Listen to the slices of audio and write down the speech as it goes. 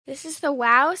This is the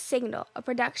WOW Signal, a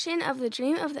production of the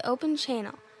Dream of the Open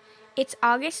Channel. It's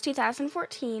August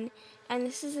 2014, and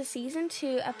this is the Season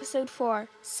 2, Episode 4,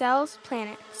 Cells,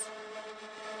 Planets.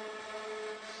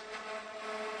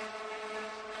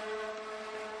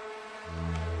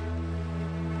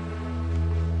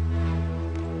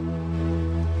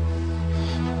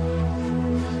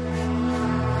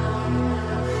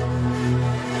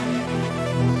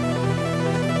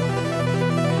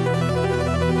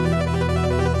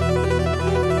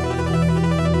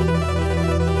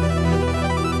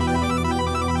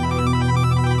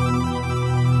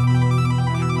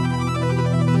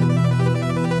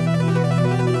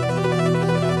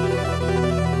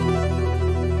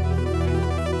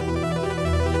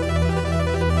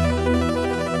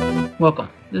 Welcome.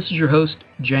 This is your host,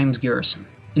 James Garrison.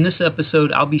 In this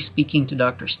episode, I'll be speaking to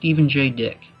Dr. Stephen J.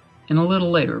 Dick, and a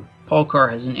little later, Paul Carr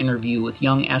has an interview with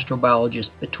young astrobiologist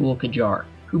Betul Kacar,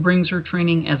 who brings her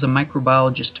training as a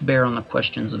microbiologist to bear on the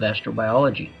questions of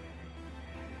astrobiology.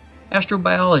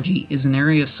 Astrobiology is an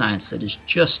area of science that is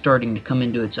just starting to come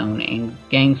into its own and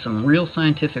gain some real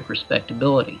scientific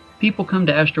respectability. People come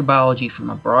to astrobiology from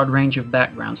a broad range of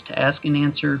backgrounds to ask and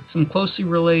answer some closely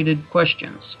related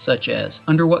questions, such as,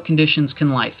 under what conditions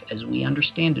can life, as we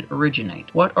understand it,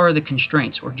 originate? What are the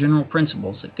constraints or general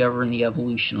principles that govern the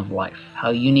evolution of life?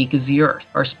 How unique is the Earth?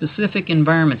 Are specific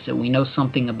environments that we know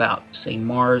something about, say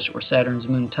Mars or Saturn's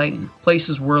moon Titan,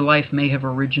 places where life may have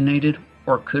originated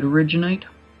or could originate?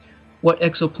 What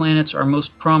exoplanets are most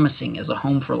promising as a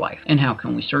home for life, and how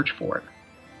can we search for it?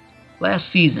 Last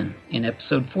season, in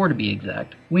episode 4 to be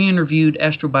exact, we interviewed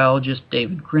astrobiologist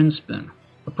David Grinspoon,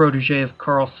 a protege of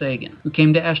Carl Sagan, who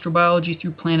came to astrobiology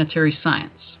through planetary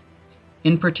science,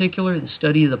 in particular the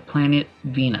study of the planet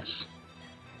Venus.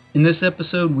 In this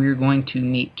episode, we are going to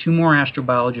meet two more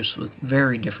astrobiologists with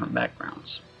very different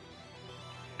backgrounds.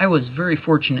 I was very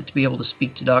fortunate to be able to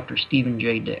speak to Dr. Stephen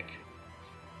J. Dick.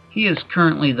 He is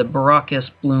currently the Barack S.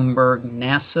 Bloomberg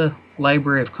NASA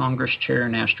Library of Congress Chair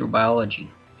in Astrobiology.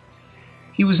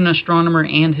 He was an astronomer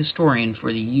and historian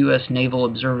for the U.S. Naval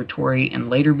Observatory and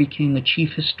later became the chief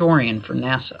historian for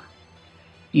NASA.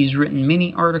 He's written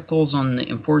many articles on the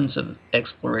importance of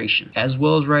exploration, as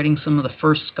well as writing some of the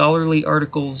first scholarly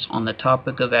articles on the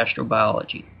topic of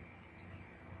astrobiology.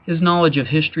 His knowledge of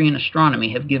history and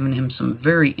astronomy have given him some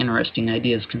very interesting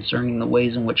ideas concerning the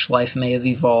ways in which life may have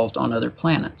evolved on other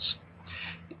planets,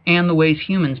 and the ways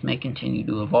humans may continue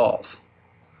to evolve.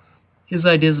 His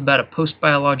ideas about a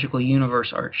post-biological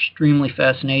universe are extremely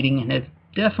fascinating and have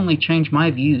definitely changed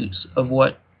my views of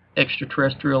what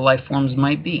extraterrestrial life forms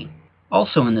might be.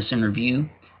 Also in this interview,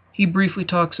 he briefly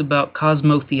talks about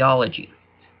cosmotheology,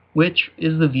 which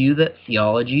is the view that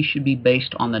theology should be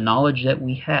based on the knowledge that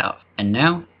we have. And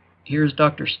now, here's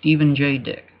Dr. Stephen J.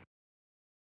 Dick.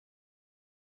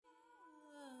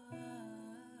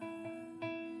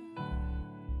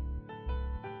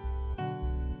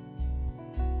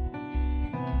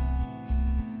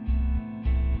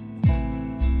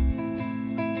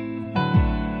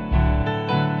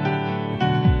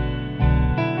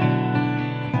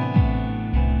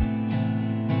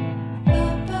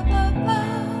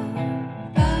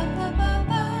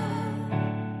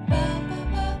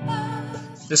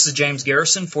 This is James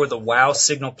Garrison for the WOW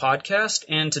Signal podcast,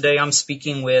 and today I'm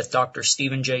speaking with Dr.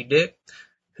 Stephen J. Dick,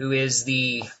 who is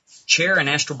the chair in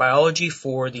astrobiology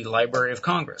for the Library of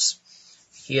Congress.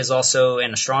 He is also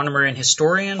an astronomer and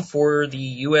historian for the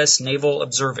U.S. Naval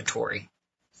Observatory,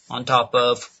 on top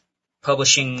of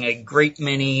publishing a great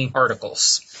many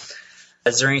articles.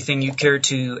 Is there anything you care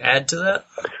to add to that?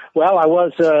 Well,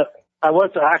 I'm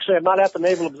not at the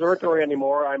Naval Observatory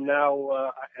anymore. I'm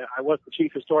now, I was the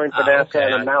chief historian for NASA, okay.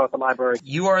 And I'm now at the library.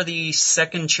 You are the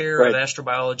second chair of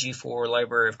astrobiology for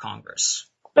Library of Congress.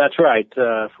 That's right,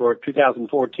 for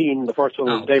 2014. The first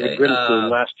one was David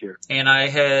Grinspoon last year. And I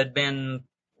had been,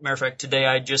 matter of fact, today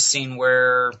I just seen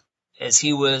where, as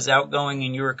he was outgoing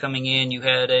and you were coming in, you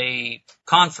had a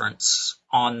conference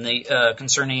on the,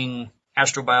 concerning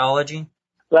astrobiology.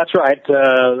 That's right.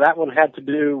 That one had to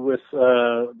do with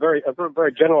a very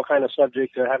general kind of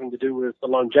subject having to do with the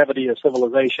longevity of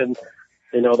civilization,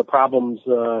 the problems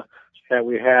that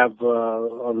we have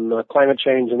on climate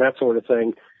change and that sort of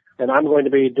thing. And I'm going to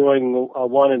be doing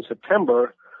one in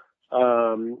September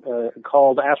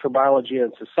called Astrobiology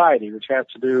and Society, which has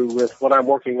to do with what I'm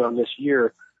working on this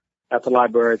year at the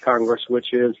Library of Congress,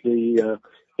 which is the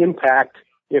impact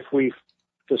if we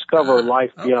discover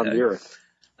life beyond the Earth.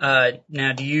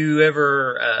 Now, do you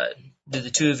ever, do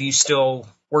the two of you still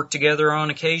work together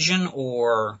on occasion,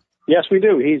 or? Yes, we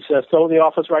do. He's still in the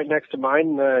office right next to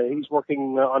mine. He's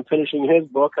working on finishing his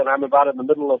book, and I'm about in the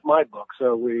middle of my book.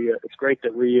 So it's great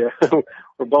that we're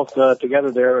both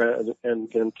together there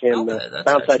and can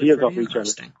bounce ideas off each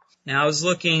other. Now, I was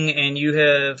looking, and you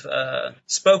have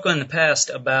spoken in the past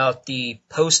about the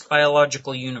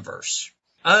post-biological universe.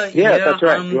 Yeah, that's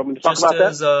right. You want me to talk about that?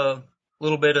 Just as a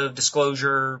little bit of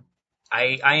disclosure,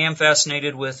 I am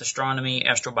fascinated with astronomy,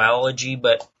 astrobiology,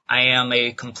 but I am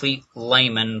a complete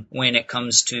layman when it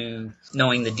comes to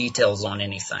knowing the details on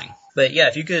anything. But yeah,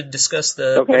 if you could discuss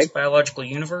the post-biological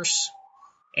universe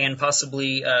and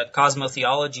possibly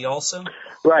cosmotheology also.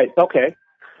 Right. Okay.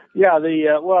 Yeah.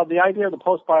 The idea of the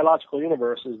post-biological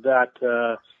universe is that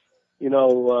the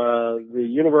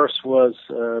universe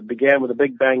began with a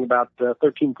Big Bang about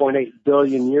 13.8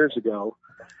 billion years ago,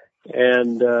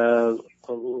 and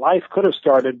life could have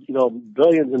started,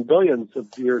 billions and billions of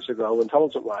years ago,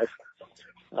 intelligent life,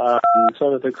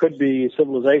 so that there could be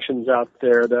civilizations out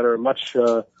there that are much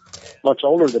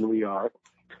older than we are.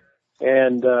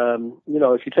 And,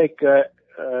 if you take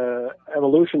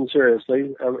evolution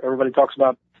seriously, everybody talks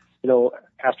about,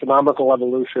 astronomical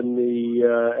evolution,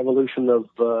 the evolution of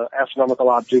astronomical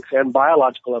objects and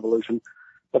biological evolution,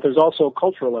 but there's also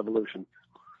cultural evolution.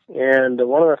 And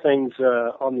one of the things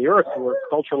on the Earth where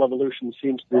cultural evolution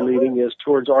seems to be leading is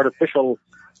towards artificial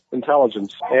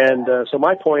intelligence. And so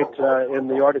my point in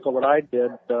the article that I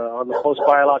did on the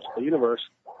post-biological universe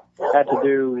had to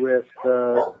do with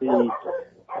the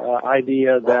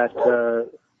idea that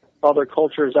other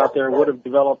cultures out there would have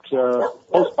developed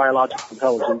post-biological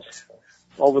intelligence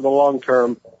over the long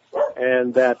term,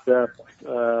 and that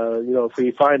if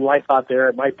we find life out there,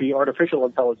 it might be artificial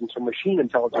intelligence or machine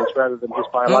intelligence rather than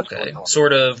just biological intelligence.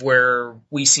 Sort of where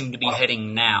we seem to be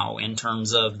heading now in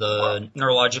terms of the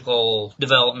neurological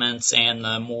developments and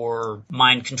the more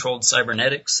mind-controlled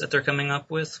cybernetics that they're coming up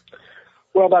with.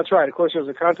 Well, that's right. Of course, there's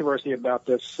a controversy about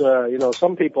this.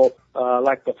 Some people,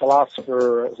 like the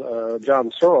philosopher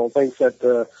John Searle, think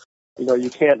that you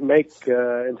can't make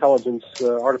intelligence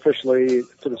artificially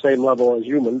to the same level as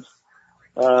humans.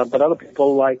 But other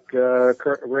people like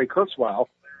Ray Kurzweil,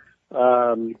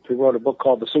 who wrote a book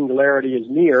called The Singularity is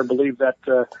Near, believe that,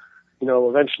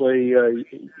 eventually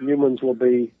humans will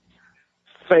be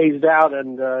phased out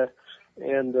and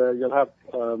you'll have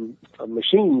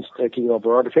machines taking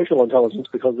over artificial intelligence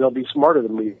because they'll be smarter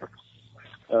than we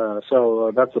are.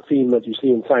 So that's a theme that you see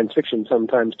in science fiction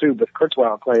sometimes too, but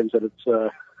Kurzweil claims that it's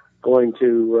going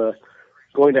to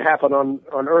happen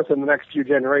on Earth in the next few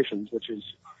generations, which is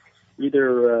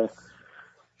either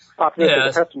optimistic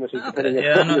or pessimistic, depending on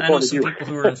your point of view. I know some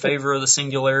people who are in favor of the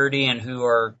singularity and who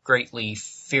are greatly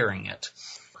fearing it.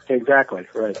 Exactly,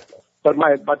 right. But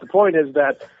the point is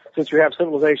that since you have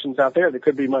civilizations out there that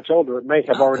could be much older, it may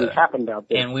have already happened out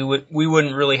there. And we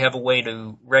wouldn't really have a way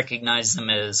to recognize them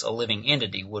as a living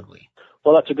entity, would we?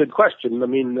 Well, that's a good question. I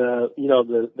mean,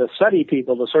 the SETI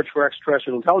people, the Search for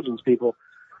Extraterrestrial Intelligence people,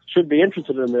 should be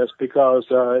interested in this because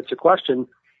it's a question.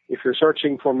 If you're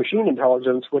searching for machine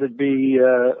intelligence, would it be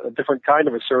a different kind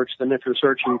of a search than if you're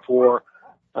searching for,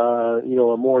 a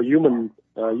more humanoid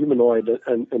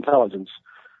intelligence?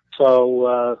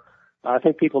 So I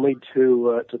think people need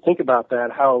to think about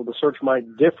that, how the search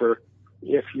might differ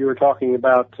if you're talking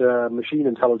about machine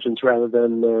intelligence rather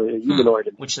than humanoid.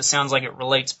 Which sounds like it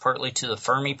relates partly to the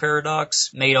Fermi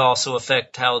paradox, may also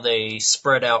affect how they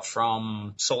spread out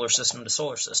from solar system to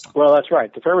solar system. Well, that's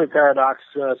right. The Fermi paradox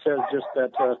says just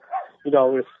that,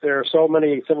 if there are so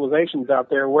many civilizations out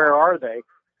there, where are they?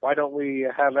 Why don't we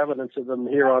have evidence of them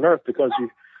here on Earth? Because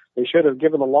they should have,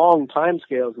 given the long time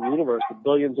scales in the universe, the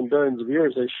billions and billions of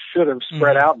years, they should have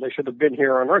spread out and they should have been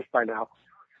here on Earth by now.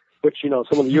 Which, some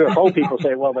of the UFO people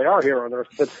say, well, they are here on Earth,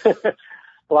 but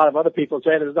a lot of other people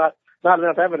say there's not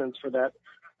enough evidence for that.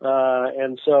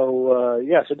 And so,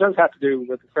 yes, it does have to do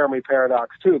with the Fermi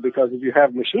paradox too, because if you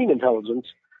have machine intelligence,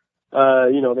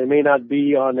 they may not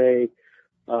be on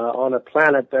a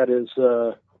planet that is,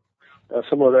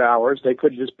 similar to ours. They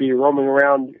could just be roaming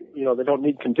around, they don't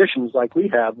need conditions like we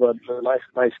have, but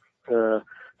nice,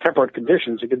 temperate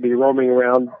conditions. It could be roaming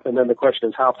around, and then the question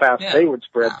is how fast they would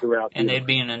spread throughout. And they'd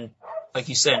be in, like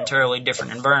you said, entirely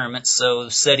different environments, so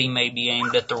SETI may be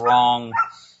aimed at the wrong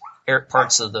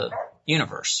parts of the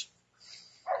universe.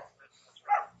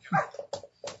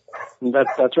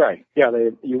 That's right. Yeah,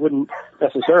 you wouldn't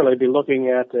necessarily be looking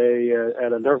at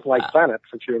an Earth-like planet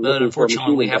since you're looking for. But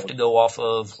unfortunately, we have to go off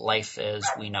of life as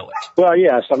we know it. Well,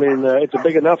 yes. I mean, it's a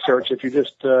big enough search if you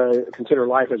just consider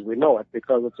life as we know it,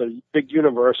 because it's a big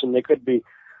universe, and they could be,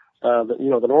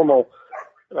 the normal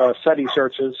SETI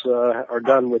searches are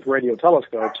done with radio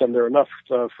telescopes, and there are enough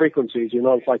frequencies.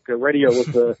 It's like the radio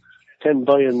with the 10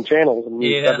 billion channels, and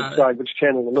you have to decide which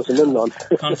channel to listen in on.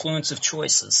 Confluence of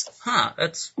choices.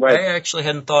 That's right. I actually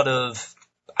hadn't thought of.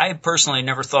 I personally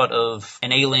never thought of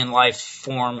an alien life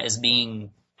form as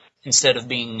being, instead of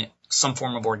being some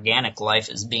form of organic life,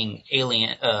 as being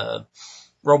alien,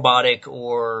 robotic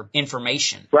or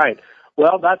information. Right.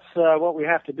 Well, that's what we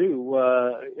have to do,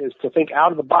 is to think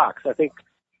out of the box. I think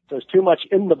there's too much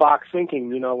in the box thinking,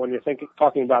 when you're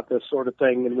talking about this sort of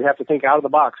thing, and we have to think out of the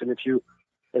box. And if you,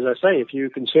 as I say, if you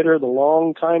consider the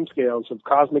long time scales of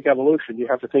cosmic evolution, you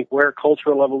have to think where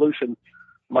cultural evolution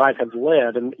might have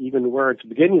led, and even where it's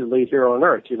beginning to lead here on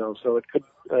Earth. So it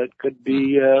could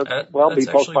be be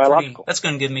post-biological. That's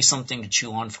going to give me something to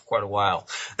chew on for quite a while.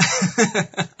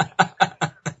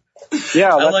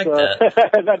 Yeah, I like that.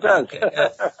 That does. Okay.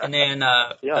 And then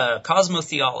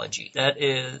cosmotheology. That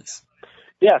is.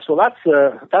 Yes, well,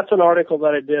 that's an article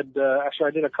that I did. Actually,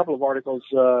 I did a couple of articles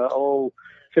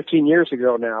 15 years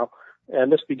ago now,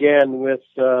 and this began with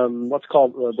what's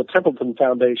called the Templeton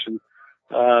Foundation,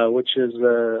 which is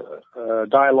a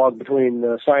dialogue between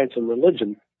science and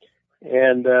religion.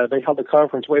 And they held a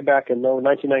conference way back in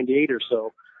 1998 or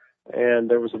so, and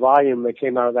there was a volume that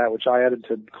came out of that which I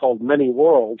edited called Many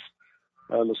Worlds.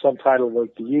 The subtitle was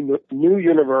The New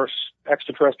Universe,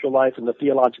 Extraterrestrial Life, and the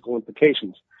Theological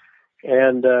Implications.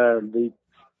 And the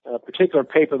particular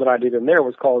paper that I did in there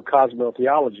was called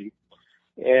Cosmotheology.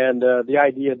 And the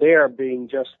idea there being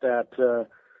just that the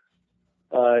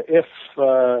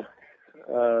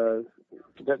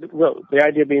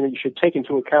idea being that you should take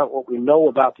into account what we know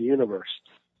about the universe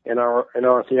in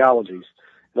our theologies.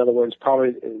 In other words,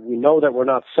 probably we know that we're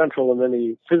not central in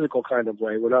any physical kind of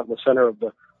way. We're not in the center of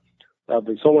the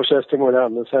solar system. We're not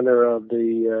in the center of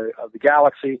the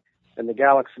galaxy, and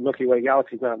the Milky Way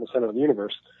galaxy is not in the center of the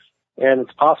universe. And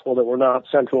it's possible that we're not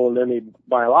central in any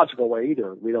biological way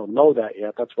either. We don't know that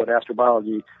yet. That's what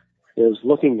astrobiology is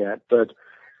looking at. But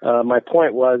my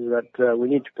point was that we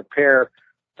need to prepare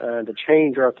to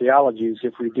change our theologies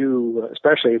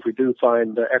especially if we do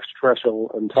find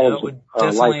extraterrestrial intelligent life out there.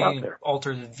 It would definitely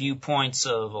alter the viewpoints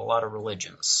of a lot of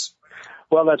religions.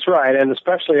 Well, that's right, and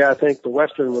especially I think the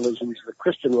Western religions, the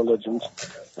Christian religions,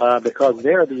 because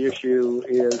there the issue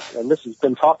is, and this has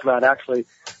been talked about actually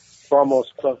for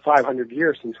almost 500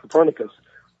 years since Copernicus.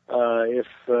 If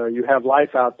you have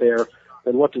life out there,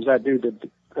 then what does that do to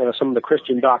some of the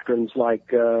Christian doctrines like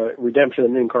redemption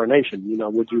and incarnation?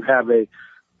 Would you have to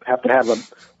have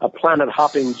a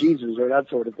planet-hopping Jesus or that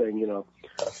sort of thing?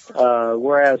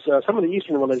 Whereas some of the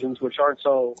Eastern religions, which aren't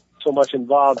so much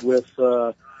involved with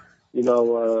a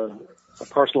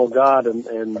personal God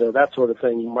and that sort of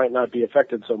thing, might not be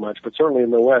affected so much. But certainly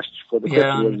in the West, for the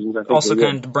Christian religions, I think also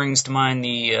kind of brings to mind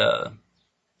the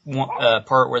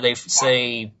part where they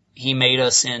say He made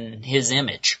us in His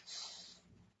image.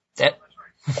 That.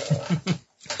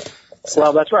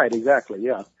 Well, that's right, exactly.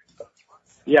 Yeah.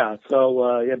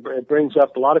 So it brings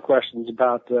up a lot of questions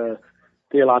about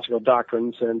theological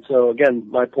doctrines, and so again,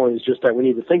 my point is just that we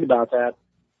need to think about that.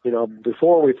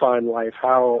 Before we find life,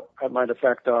 how that might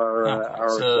affect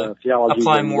our theology.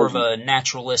 Apply more of a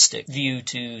naturalistic view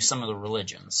to some of the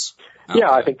religions.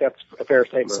 Yeah, I think that's a fair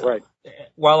statement, right.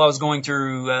 While I was going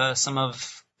through some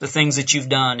of the things that you've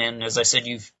done, and as I said,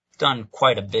 you've done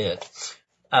quite a bit,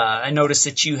 I noticed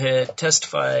that you had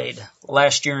testified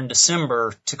last year in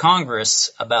December to Congress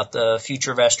about the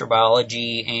future of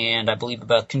astrobiology, and I believe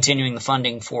about continuing the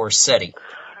funding for SETI.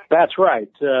 That's right.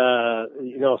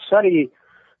 SETI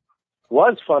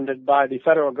was funded by the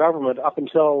federal government up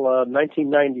until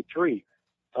 1993.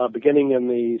 Beginning in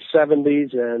the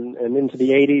 70s and into the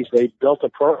 80s, they built a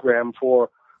program for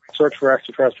search for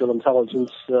extraterrestrial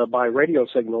intelligence by radio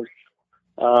signals,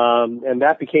 and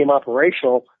that became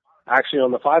operational actually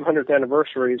on the 500th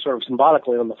anniversary, sort of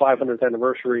symbolically on the 500th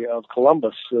anniversary of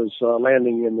Columbus's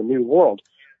landing in the New World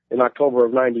in October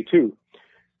of 92.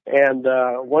 And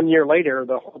 1 year later,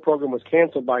 the whole program was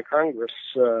canceled by Congress.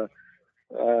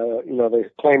 They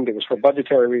claimed it was for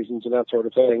budgetary reasons and that sort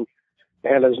of thing.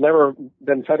 And there's never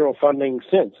been federal funding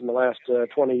since in the last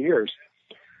 20 years.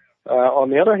 On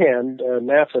the other hand,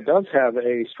 NASA does have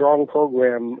a strong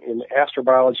program in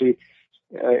astrobiology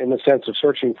in the sense of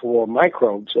searching for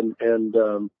microbes and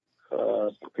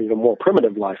more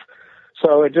primitive life.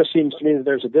 So it just seems to me that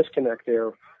there's a disconnect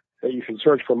there, that you should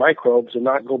search for microbes and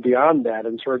not go beyond that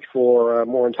and search for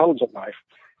more intelligent life.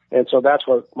 And so that's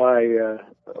what my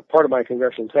part of my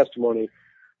congressional testimony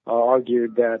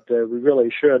argued, that we really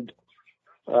should,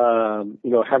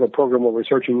 have a program where we're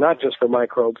searching not just for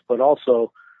microbes, but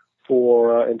also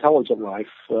for intelligent life,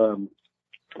 or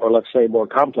let's say more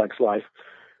complex life,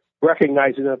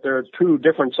 recognizing that there are two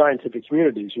different scientific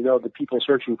communities. The people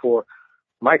searching for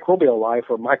microbial life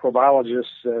or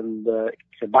microbiologists and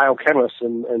biochemists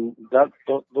and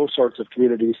those sorts of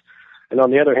communities. And on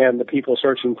the other hand, the people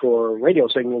searching for radio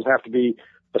signals have to be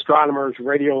astronomers,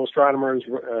 radio astronomers,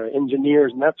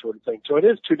 engineers, and that sort of thing. So it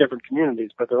is two different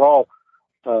communities, but they're all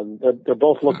they're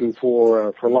both looking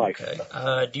for life.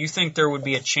 Okay. Do you think there would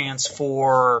be a chance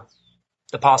for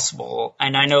the possible?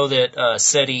 And I know that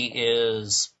SETI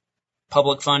is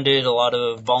public funded, a lot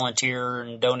of volunteer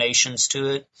and donations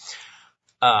to it.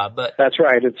 But that's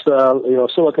right. It's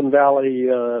Silicon Valley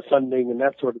funding and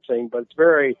that sort of thing, but it's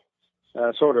very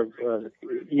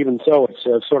even so,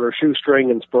 it's sort of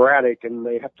shoestring and sporadic, and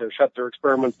they have to shut their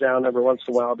experiments down every once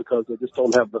in a while because they just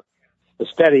don't have the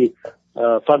steady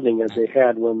funding as they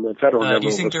had when the federal government was funding. Do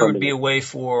you think there would be a way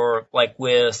for, like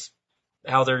with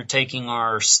how they're taking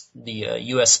the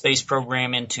U.S. space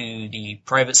program into the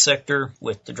private sector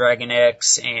with the Dragon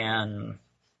X and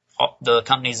the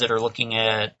companies that are looking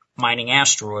at mining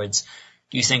asteroids,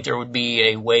 do you think there would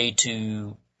be a way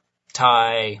to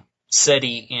tie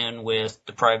SETI in with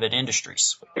the private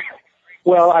industries?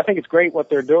 Well, I think it's great what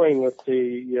they're doing with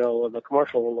the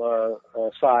commercial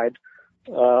side.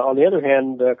 On the other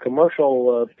hand,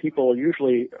 commercial people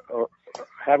usually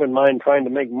have in mind trying to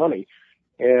make money.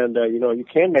 And, you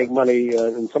can make money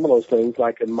in some of those things,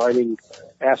 like in mining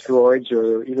asteroids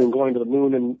or even going to the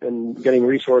moon and getting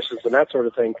resources and that sort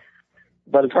of thing.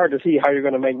 But it's hard to see how you're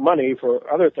going to make money for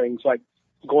other things like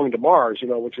going to Mars,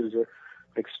 which is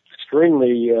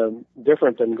extremely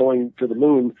different than going to the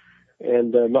moon.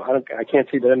 And I can't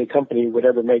see that any company would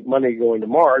ever make money going to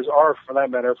Mars or, for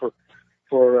that matter,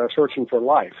 for searching for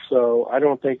life. So I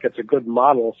don't think it's a good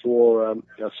model for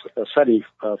SETI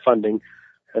funding.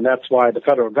 And that's why the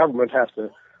federal government has to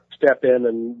step in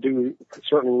and do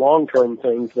certain long-term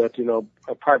things that,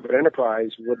 a private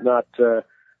enterprise would not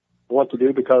want to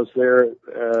do because they're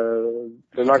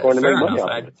not going to make money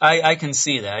off it. I can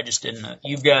see that. I just didn't know.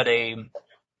 You've got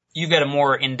a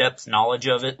more in-depth knowledge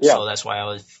of it, so that's why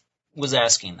I was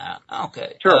asking that.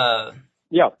 Okay. Sure.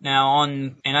 Yeah. Now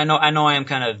and I know I am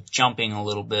kind of jumping a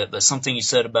little bit, but something you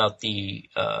said about the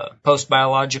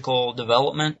post-biological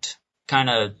development kind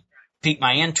of piqued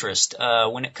my interest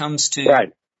when it comes to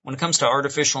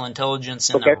artificial intelligence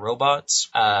and their robots.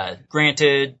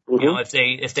 Granted,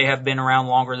 if they have been around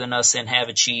longer than us and have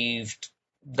achieved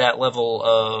that level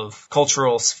of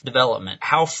cultural development,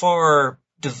 how far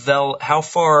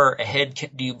ahead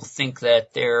do you think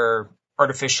that their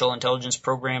artificial intelligence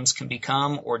programs can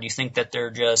become, or do you think that they're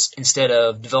just, instead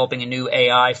of developing a new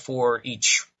AI for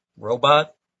each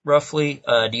robot, roughly,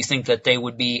 do you think that they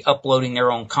would be uploading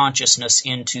their own consciousness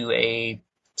into a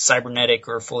cybernetic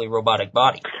or fully robotic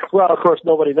body? Well, of course,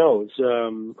 nobody knows.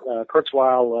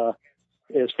 Kurzweil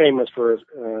is famous for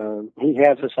he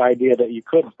has this idea that you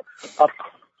could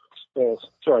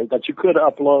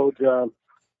upload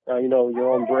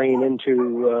your own brain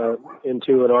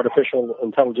into an artificial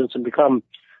intelligence and become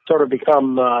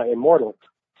immortal.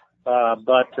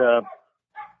 But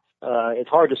it's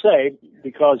hard to say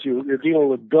because you're dealing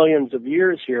with billions of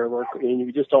years here, and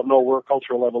you just don't know where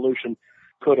cultural evolution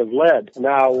could have led.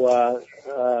 Now,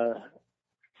 the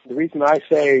reason I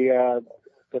say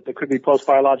that there could be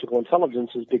post-biological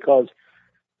intelligence is because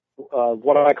of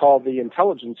what I call the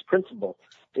intelligence principle.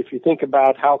 If you think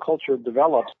about how culture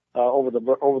develops over the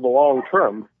long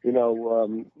term,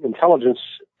 intelligence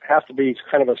has to be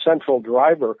kind of a central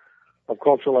driver of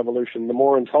cultural evolution. The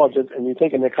more intelligent, and you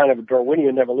think in a kind of a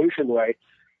Darwinian evolution way,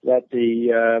 that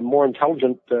the more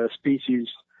intelligent species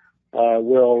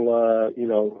will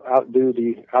outdo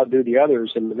the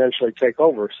others and eventually take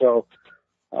over. So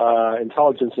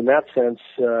intelligence in that sense,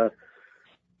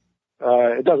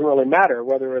 it doesn't really matter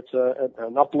whether it's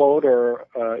an upload or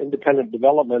independent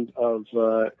development of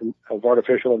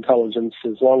artificial intelligence.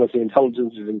 As long as the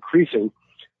intelligence is increasing,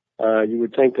 you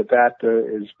would think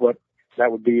that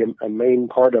would be a main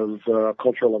part of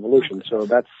cultural evolution. So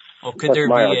that's could there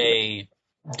be argument.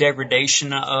 A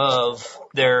degradation of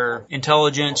their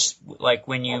intelligence, like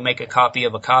when you make a copy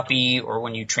of a copy or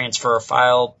when you transfer a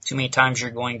file? Too many times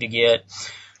you're going to get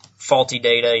faulty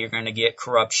data, you're going to get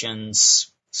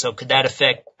corruptions. So could that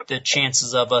affect the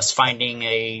chances of us finding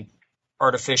a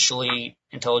artificially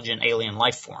intelligent alien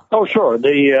life form? Oh, sure.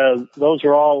 Those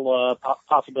are all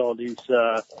possibilities.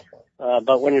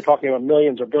 But when you're talking about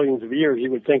millions or billions of years, you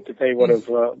would think that they would have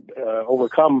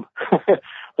overcome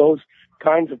those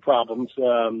kinds of problems.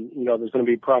 There's going to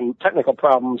be technical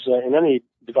problems in any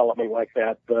development like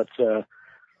that. But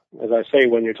as I say,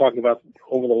 when you're talking about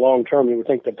over the long term, you would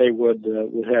think that they would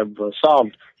have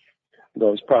solved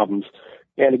those problems.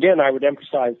 And again, I would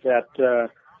emphasize that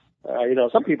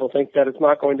some people think that it's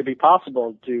not going to be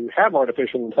possible to have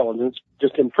artificial intelligence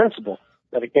just in principle,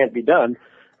 that it can't be done.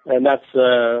 And that's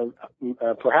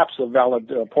perhaps a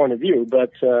valid point of view,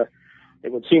 but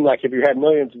it would seem like if you had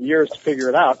millions of years to figure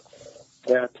it out,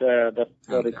 that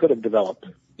it could have developed.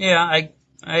 Yeah,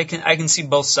 I can see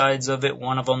both sides of it.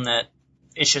 One of them that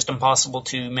it's just impossible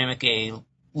to mimic a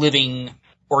living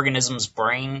organism's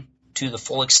brain to the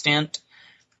full extent.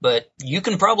 But you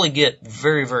can probably get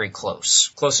very, very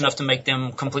close enough to make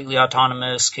them completely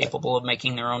autonomous, capable of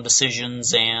making their own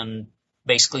decisions, and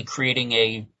basically creating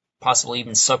a possibly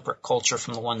even separate culture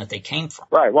from the one that they came from.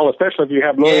 Right. Well, especially if you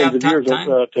have millions of years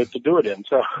to do it in.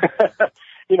 So,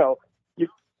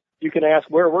 you can ask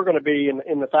where we're going to be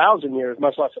in 1,000 years,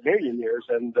 much less 1,000,000 years,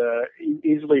 and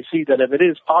easily see that if it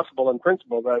is possible in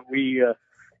principle that we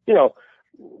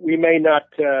may not.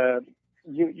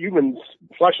 Humans,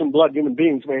 flesh and blood human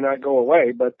beings may not go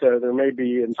away, but there may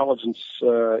be intelligence,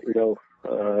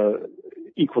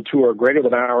 equal to or greater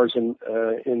than ours in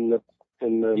the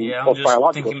post-biological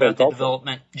I'm just thinking about the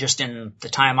development just in the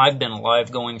time I've been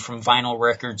alive, going from vinyl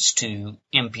records to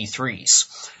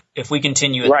MP3s. If we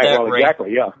continue at that rate,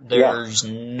 there's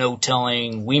no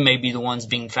telling. We may be the ones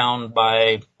being found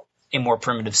by a more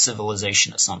primitive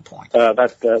civilization at some point.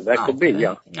 That could be,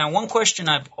 yeah. Now, one question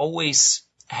I've always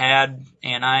had,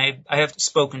 and I have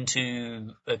spoken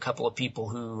to a couple of people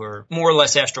who are more or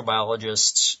less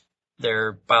astrobiologists.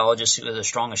 They're biologists who have the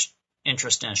strongest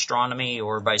interest in astronomy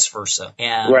or vice versa.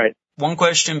 And one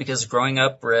question, because growing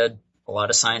up, read a lot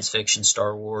of science fiction,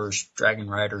 Star Wars, Dragon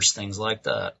Riders, things like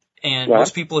that. And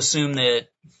most people assume that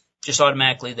just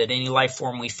automatically that any life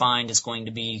form we find is going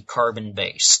to be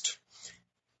carbon-based.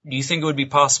 Do you think it would be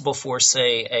possible for,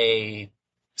 say, a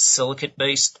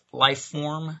silicate-based life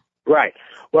form? Right.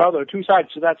 Well, there are two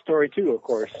sides to that story too, of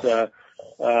course.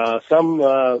 Some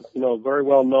very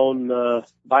well-known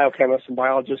biochemists and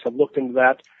biologists have looked into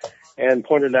that and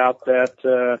pointed out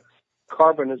that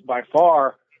carbon is by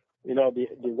far, the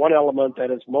one element that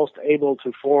is most able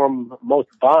to form most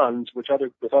bonds with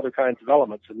other kinds of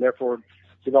elements, and therefore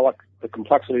develop the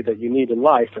complexity that you need in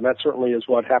life. And that certainly is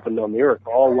what happened on the Earth.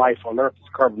 All life on Earth is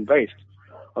carbon-based.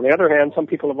 On the other hand, some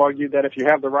people have argued that if you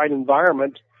have the right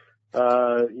environment,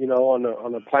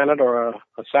 on a planet or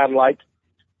a satellite,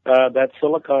 that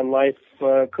silicon life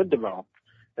could develop.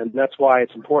 And that's why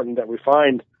it's important that we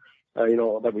find,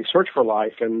 that we search for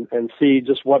life and see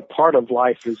just what part of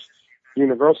life is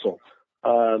universal.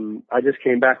 I just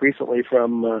came back recently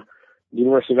from the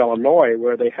University of Illinois,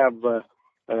 where they have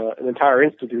an entire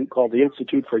institute called the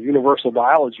Institute for Universal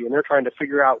Biology, and they're trying to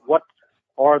figure out what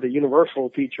are the universal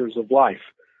features of life,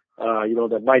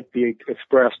 that might be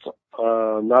expressed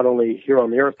not only here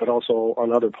on the Earth but also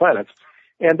on other planets.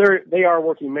 And they are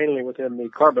working mainly within the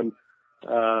carbon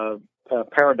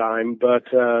paradigm,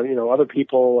 but other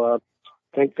people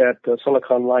think that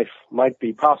silicon life might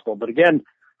be possible. But again,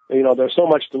 there's so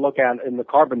much to look at in the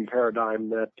carbon paradigm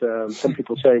that some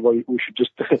people say, well, we should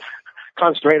just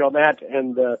concentrate on that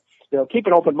and keep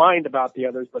an open mind about the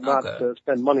others, but not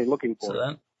spend money looking for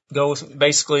it. Go with,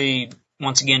 basically,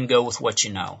 once again, go with what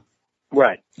you know.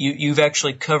 Right. You've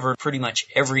actually covered pretty much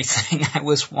everything I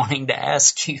was wanting to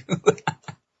ask you.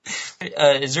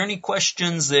 Is there any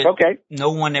questions that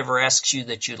no one ever asks you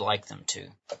that you'd like them to?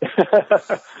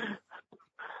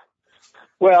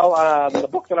 Well, the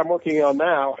book that I'm working on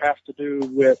now has to do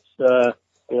with, the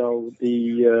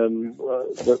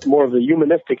more of the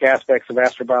humanistic aspects of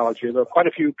astrobiology. There are quite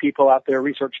a few people out there,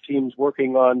 research teams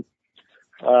working on,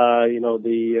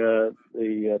 the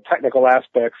technical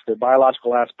aspects, the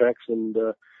biological aspects, and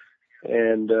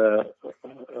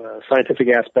scientific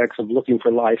aspects of looking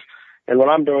for life. And what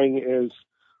I'm doing is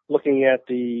looking at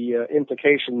the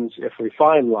implications if we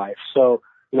find life. So,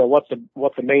 what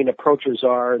the main approaches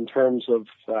are in terms of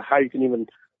how you can even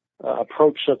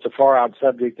approach such a far out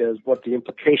subject as what the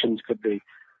implications could be.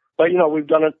 But we've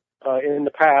done it in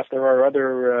the past. There are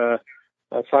other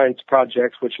science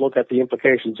projects which look at the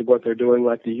implications of what they're doing,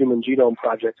 like the Human Genome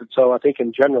Project. And so I think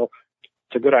in general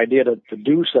it's a good idea to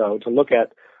do so, to look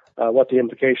at what the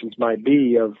implications might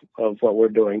be of what we're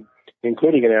doing,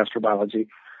 including in astrobiology.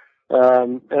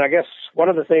 And I guess one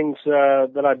of the things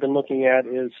that I've been looking at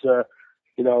is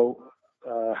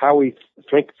how we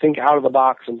think out of the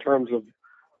box in terms of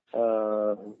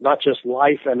not just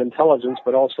life and intelligence,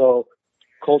 but also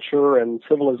culture and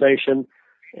civilization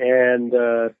and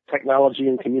technology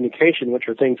and communication, which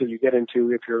are things that you get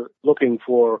into if you're looking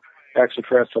for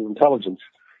extraterrestrial intelligence.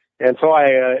 And so I,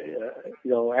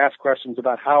 ask questions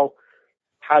about how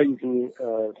you can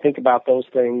think about those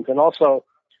things. And also,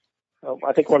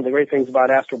 I think one of the great things about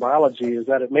astrobiology is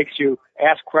that it makes you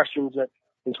ask questions that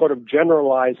and sort of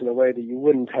generalize in a way that you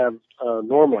wouldn't have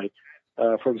normally.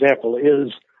 For example,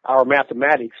 is our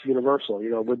mathematics universal?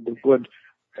 Would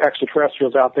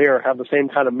extraterrestrials out there have the same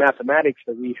kind of mathematics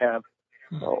that we have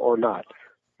or not?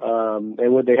 And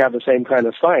would they have the same kind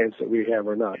of science that we have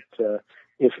or not?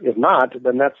 If not,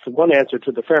 then that's one answer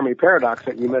to the Fermi paradox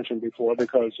that you mentioned before,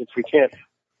 because if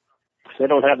they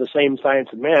don't have the same science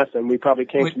and math, then we probably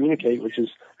can't communicate, which is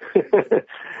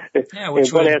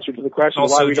one answer to the question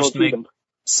why we don't see them.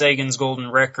 Sagan's golden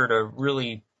record a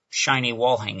really shiny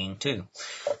wall hanging, too.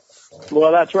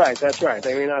 Well, that's right.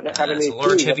 They may not have any. It's a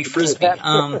large, heavy frisbee.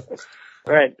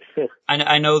 Right.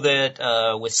 I know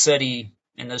that with SETI,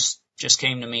 and this just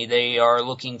came to me, they are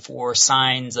looking for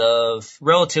signs of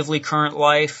relatively current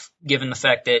life, given the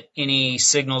fact that any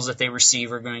signals that they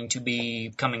receive are going to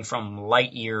be coming from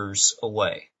light years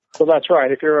away. So that's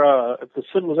right. If the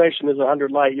civilization is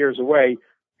 100 light years away,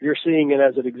 you're seeing it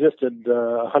as it existed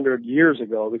 100 years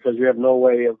ago, because you have no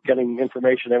way of getting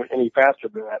information any faster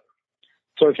than that.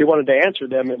 So if you wanted to answer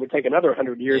them, it would take another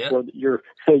 100 years for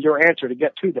your answer to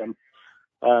get to them.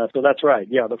 So that's right.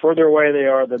 Yeah, the further away they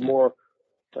are, the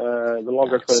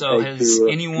longer it's going to take to has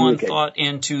anyone thought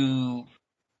into,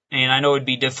 and I know it'd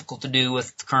be difficult to do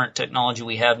with the current technology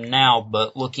we have now,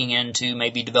 but looking into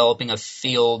maybe developing a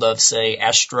field of, say,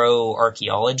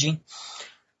 astroarchaeology,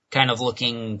 kind of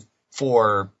looking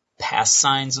for past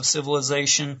signs of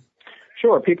civilization?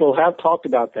 Sure, people have talked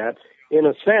about that. In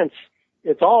a sense,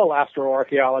 it's all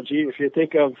astroarchaeology if you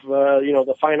think of,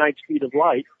 the finite speed of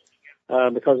light,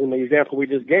 because in the example we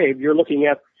just gave, you're looking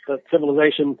at the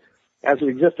civilization as it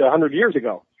existed 100 years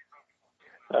ago.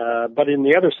 But in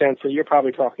the other sense that you're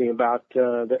probably talking about,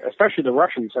 especially the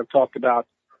Russians have talked about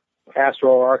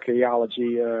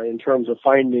astroarchaeology in terms of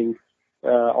finding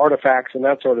artifacts and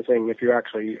that sort of thing, if you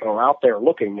actually are out there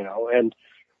looking,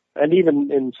 and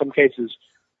even in some cases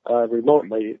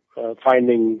remotely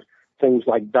finding things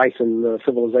like Dyson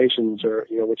civilizations, or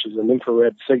which is an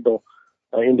infrared signal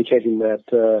indicating that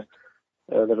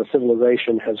a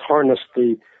civilization has harnessed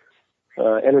the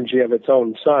energy of its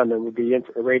own sun and would be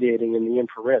radiating in the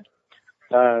infrared.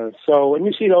 So when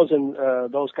you see those in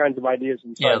those kinds of ideas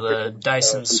in the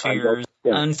Dyson spheres.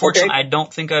 Unfortunately, I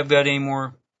don't think I've got any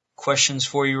more questions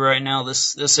for you right now.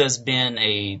 This has been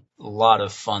a lot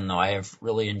of fun, though. I have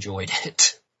really enjoyed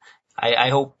it. I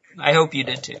hope you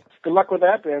did too. Good luck with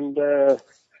that, and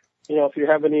if you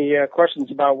have any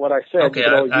questions about what I said, okay,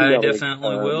 I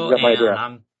definitely will, and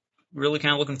I'm really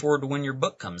kind of looking forward to when your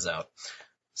book comes out.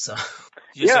 So,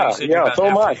 so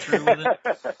am I. Through with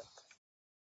it.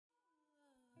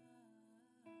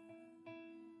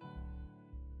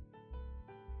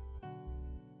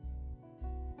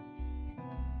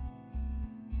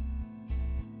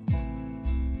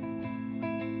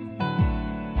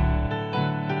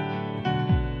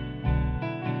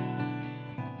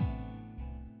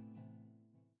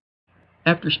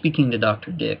 After speaking to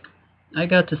Dr. Dick, I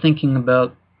got to thinking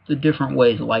about the different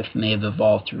ways life may have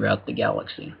evolved throughout the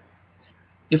galaxy.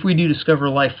 If we do discover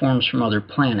life forms from other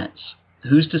planets,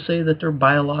 who's to say that they're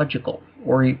biological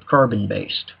or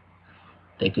carbon-based?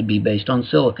 They could be based on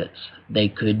silicates. They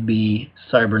could be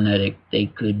cybernetic. They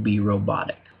could be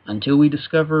robotic. Until we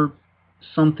discover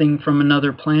something from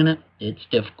another planet, it's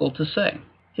difficult to say.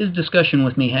 His discussion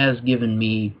with me has given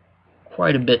me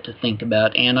quite a bit to think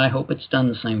about, and I hope it's done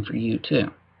the same for you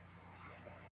too.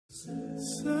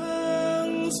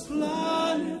 Suns,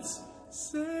 planets,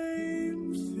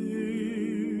 same thing.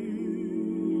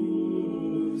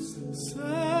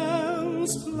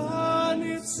 Suns,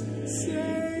 planets,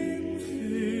 same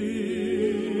thing.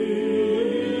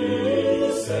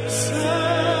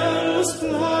 Suns,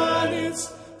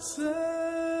 planets, same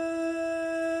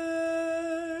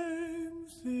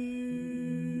thing.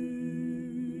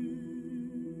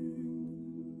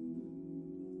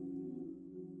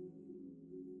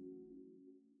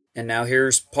 And now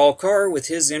here's Paul Carr with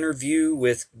his interview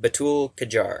with Betul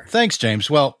Kacar. Thanks, James.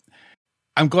 Well,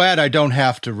 I'm glad I don't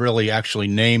have to really actually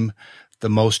name the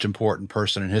most important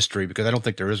person in history, because I don't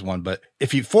think there is one. But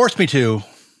if you forced me to,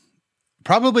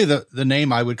 probably the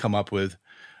name I would come up with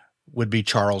would be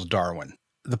Charles Darwin,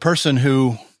 the person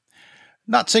who,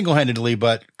 not single-handedly,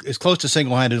 but as close to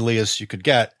single-handedly as you could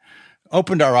get,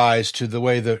 opened our eyes to the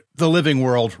way the living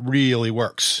world really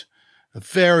works. A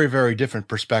very, very different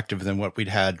perspective than what we'd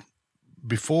had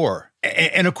before.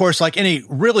 And of course, like any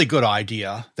really good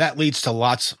idea, that leads to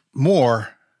lots more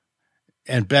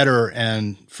and better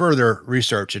and further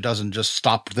research. It doesn't just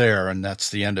stop there and that's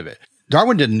the end of it.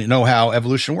 Darwin didn't know how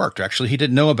evolution worked. Actually, he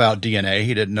didn't know about DNA.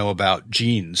 He didn't know about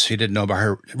genes. He didn't know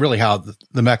about really how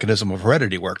the mechanism of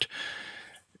heredity worked.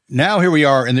 Now here we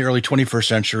are in the early 21st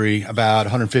century, about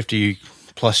 150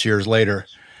 plus years later.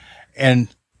 And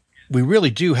we really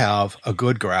do have a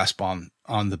good grasp on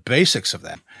the basics of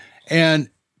them. And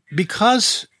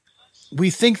because we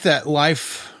think that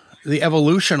life, the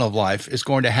evolution of life, is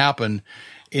going to happen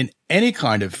in any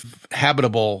kind of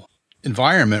habitable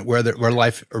environment where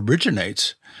life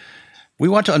originates, we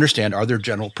want to understand, are there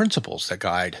general principles that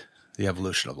guide the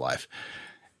evolution of life?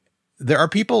 There are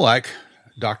people like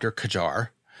Dr. Kacar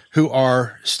who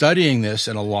are studying this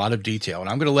in a lot of detail, and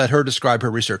I'm going to let her describe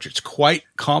her research. It's quite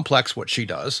complex what she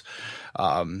does.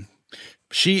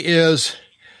 She is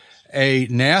a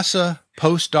NASA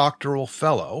postdoctoral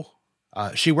fellow.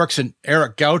 She works in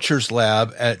Eric Goucher's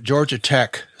lab at Georgia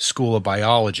Tech School of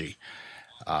Biology.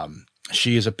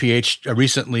 She is a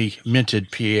recently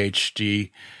minted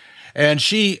PhD, and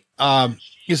she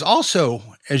is also,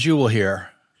 as you will hear,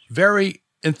 very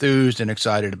enthused and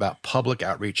excited about public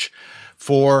outreach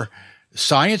for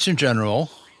science in general,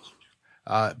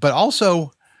 but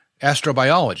also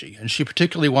astrobiology. And she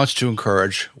particularly wants to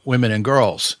encourage women and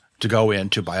girls to go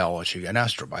into biology and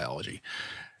astrobiology.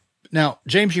 Now,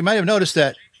 James, you might have noticed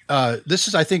that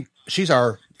I think she's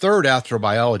our third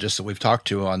astrobiologist that we've talked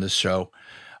to on this show.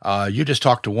 You just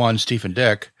talked to one, Stephen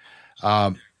Dick.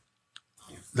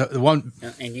 The one,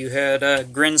 and you had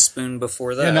Grinspoon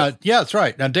before that. Yeah, that's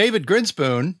right. Now, David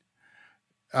Grinspoon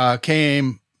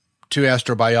came to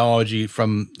astrobiology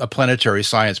from a planetary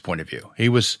science point of view. He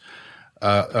was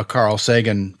a Carl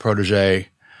Sagan protege.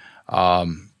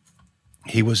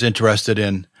 He was interested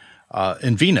in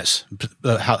Venus,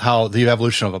 how the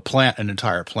evolution of an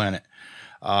entire planet.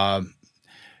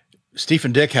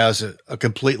 Stephen Dick has a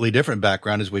completely different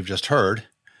background, as we've just heard.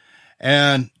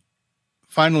 And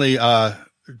finally,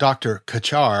 Dr.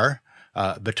 Kacar,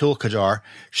 Betul Kacar,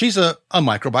 she's a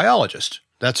microbiologist.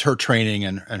 That's her training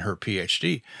and her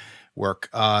PhD work.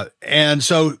 And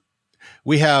so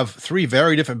we have three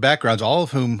very different backgrounds, all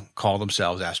of whom call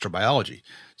themselves astrobiology.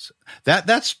 So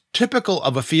that's typical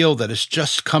of a field that is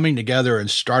just coming together and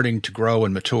starting to grow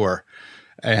and mature.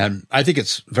 And I think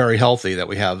it's very healthy that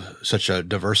we have such a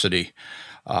diversity.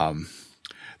 The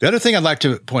other thing I'd like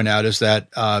to point out is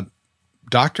that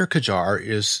Dr. Kacar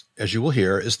is, as you will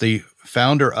hear, is the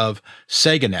founder of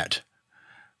SaganNet,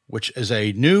 which is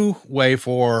a new way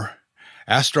for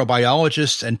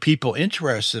astrobiologists and people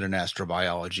interested in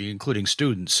astrobiology, including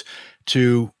students,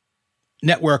 to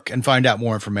network and find out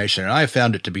more information. And I have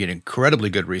found it to be an incredibly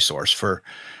good resource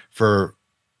for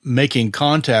making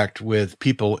contact with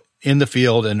people in the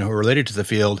field and who are related to the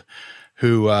field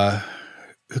who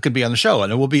can be on the show.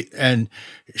 And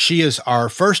she is our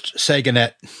first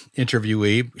SaganNet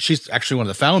interviewee. She's actually one of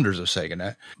the founders of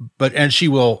SaganNet, and she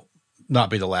will not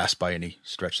be the last by any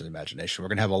stretch of the imagination. We're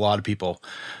going to have a lot of people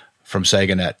from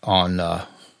SaganNet on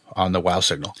the WOW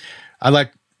signal. I'd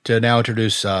like to now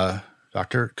introduce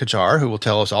Dr. Kacar, who will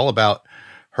tell us all about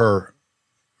her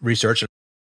research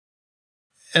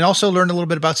and also learn a little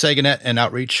bit about SaganNet and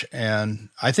outreach. And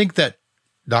I think that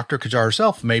Dr. Kacar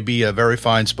herself may be a very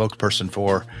fine spokesperson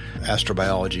for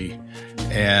astrobiology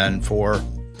and for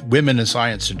women in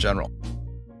science in general.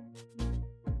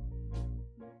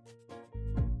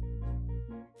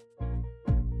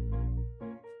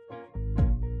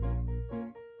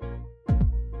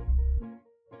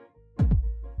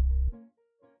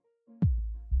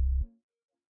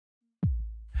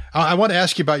 I want to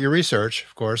ask you about your research,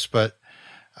 of course, but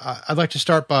I'd like to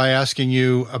start by asking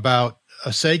you about a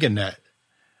SaganNet,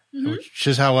 which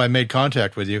is how I made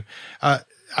contact with you. I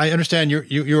understand are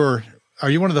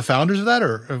you one of the founders of that,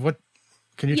 or what?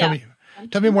 Can you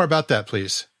tell me more about that,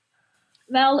 please?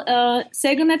 Well,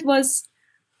 SaganNet was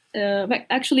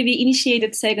actually we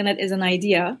initiated SaganNet as an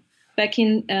idea back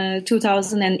in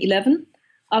 2011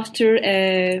 after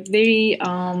a very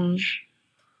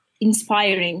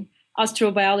inspiring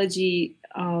astrobiology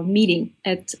meeting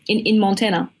in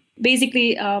Montana.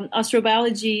 Basically,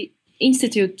 Astrobiology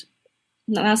Institute,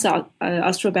 NASA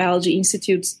Astrobiology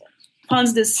Institute,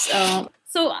 funds this.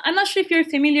 So I'm not sure if you're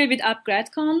familiar with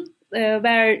UpGradCon,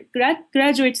 where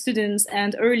graduate students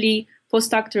and early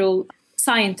postdoctoral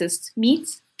scientists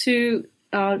meet to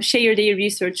share their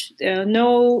research.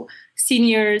 No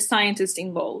senior scientists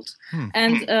involved.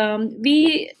 And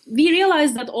we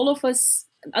realized that all of us,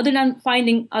 other than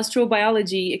finding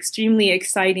astrobiology extremely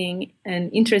exciting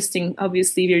and interesting,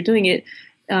 obviously we're doing it.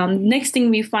 Next thing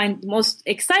we find most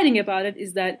exciting about it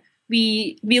is that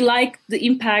we like the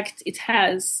impact it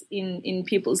has in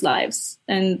people's lives.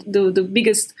 And the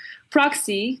biggest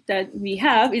proxy that we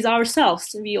have is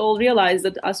ourselves. We all realize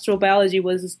that astrobiology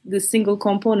was the single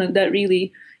component that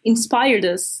really inspired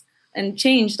us and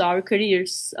changed our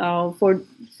careers for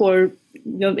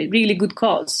really good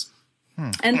cause.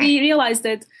 And we realized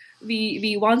that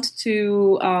we want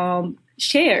to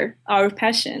share our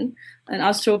passion and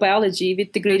astrobiology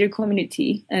with the greater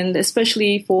community, and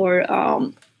especially for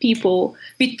people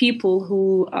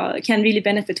who can really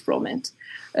benefit from it,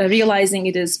 realizing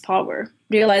the power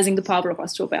of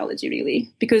astrobiology, really,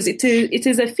 because it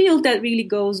is a field that really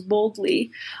goes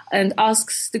boldly and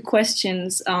asks the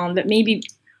questions that maybe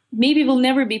will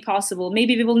never be possible.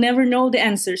 Maybe we will never know the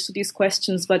answers to these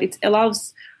questions, but it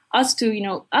allows us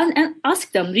to,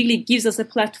 ask them, really gives us a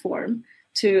platform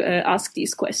to ask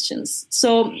these questions.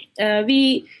 So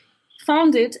we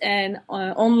founded an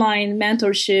online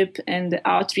mentorship and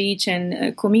outreach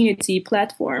and community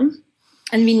platform,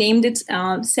 and we named it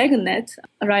SaganNet,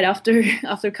 right after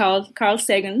Carl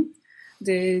Sagan,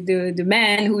 the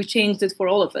man who changed it for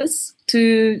all of us.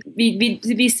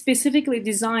 We specifically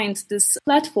designed this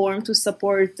platform to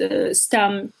support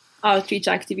STEM outreach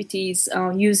activities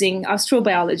using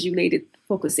astrobiology-related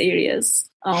focus areas.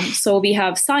 So we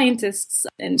have scientists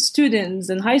and students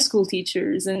and high school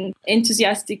teachers and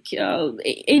enthusiastic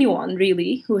anyone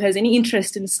really who has any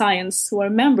interest in science who are a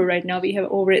member right now. We have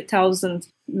over 1,000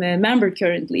 members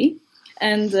currently.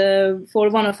 And for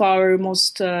one of our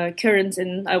most current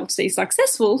and I would say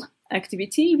successful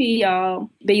activity, we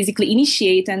basically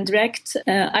initiate and direct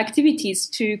activities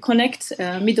to connect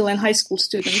middle and high school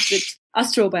students with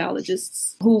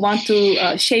astrobiologists who want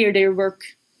to share their work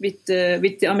with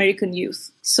the American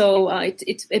youth. So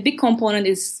it's a big component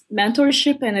is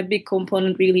mentorship, and a big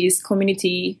component really is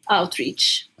community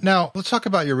outreach. Now, let's talk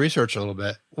about your research a little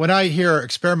bit. When I hear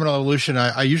experimental evolution,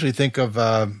 I usually think of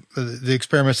the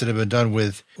experiments that have been done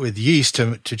with yeast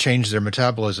to change their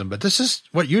metabolism. But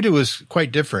what you do is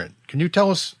quite different. Can you tell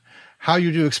us how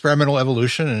you do experimental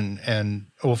evolution? And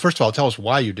well, first of all, tell us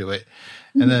why you do it,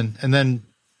 and then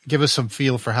give us some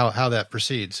feel for how that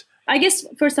proceeds. I guess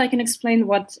first I can explain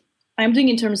what I'm doing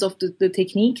in terms of the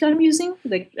technique I'm using.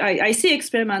 Like I see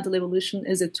experimental evolution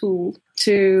as a tool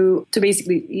to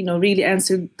basically, really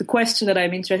answer the question that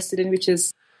I'm interested in, which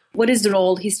is what is the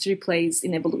role history plays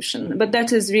in evolution? But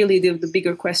that is really the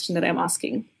bigger question that I'm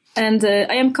asking. And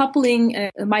I am coupling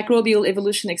microbial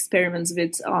evolution experiments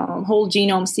with whole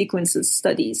genome sequences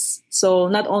studies. So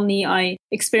not only I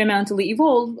experimentally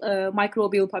evolve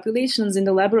microbial populations in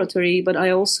the laboratory, but I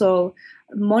also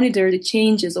monitor the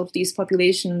changes of these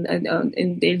populations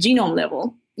in their genome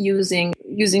level using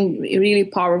really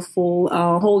powerful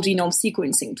whole genome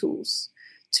sequencing tools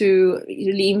to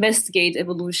really investigate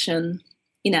evolution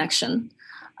in action.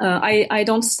 I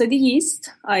don't study yeast.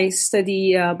 I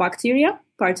study bacteria.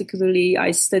 Particularly,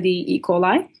 I study E.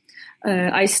 coli.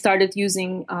 I started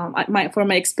using for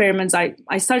my experiments.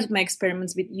 I started my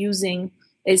experiments with using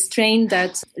a strain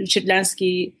that Richard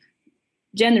Lansky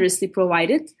generously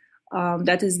provided.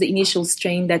 That is the initial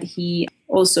strain that he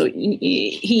also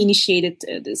he initiated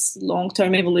this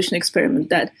long-term evolution experiment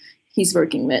that he's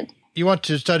working with. You want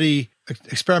to study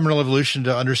experimental evolution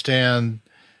to understand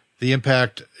the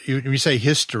impact. You say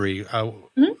history.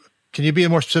 Can you be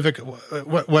more specific?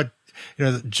 What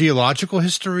geological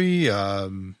history,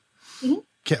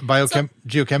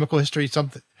 geochemical history,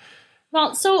 something?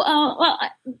 Well,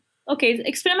 okay.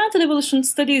 Experimental evolution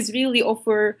studies really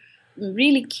offer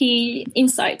really key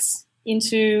insights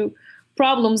into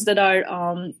problems that are,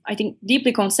 I think,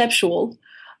 deeply conceptual.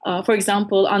 For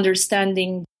example,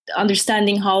 understanding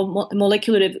how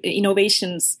molecular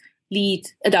innovations lead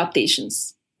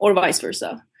adaptations, or vice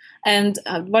versa, and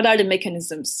what are the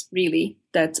mechanisms really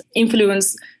that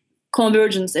influence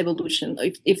convergence evolution,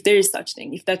 if there is such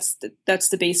thing, if that's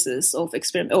the basis of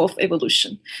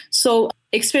evolution. So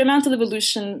experimental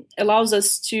evolution allows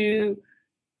us to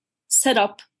set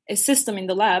up a system in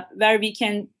the lab where we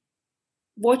can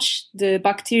watch the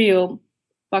bacterial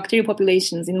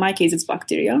populations, in my case it's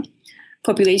bacteria,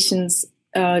 populations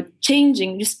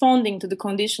changing, responding to the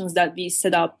conditions that we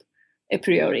set up a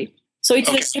priori. So it's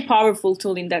a very powerful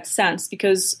tool in that sense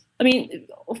because,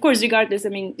 of course, regardless,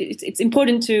 it's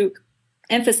important to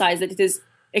emphasize that it is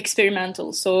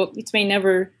experimental. So it may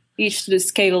never reach to the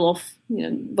scale of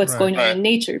what's going on in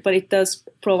nature, but it does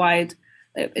provide,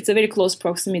 it's a very close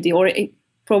proximity, or it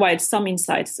provides some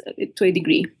insights to a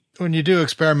degree. When you do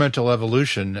experimental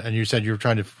evolution, and you said you're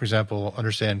trying to, for example,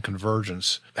 understand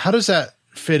convergence, how does that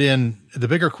fit in the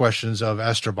bigger questions of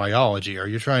astrobiology? Are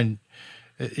you trying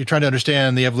to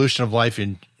understand the evolution of life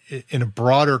in a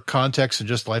broader context than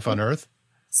just life on Earth?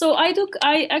 So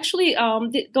I actually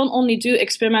don't only do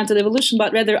experimental evolution,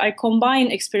 but rather I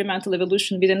combine experimental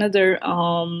evolution with another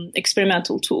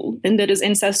experimental tool, and that is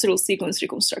ancestral sequence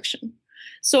reconstruction.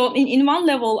 So in one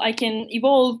level, I can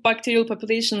evolve bacterial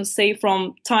populations, say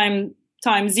from time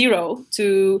 0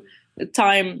 to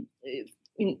time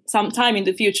in some time in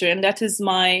the future, and that is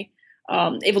my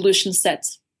evolution set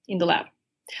in the lab.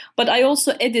 But I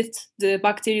also edit the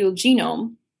bacterial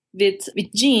genome with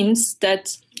genes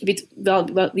that,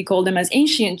 we call them as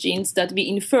ancient genes that we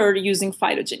infer using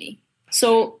phylogeny.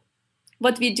 So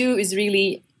what we do is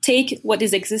really take what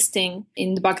is existing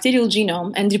in the bacterial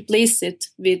genome and replace it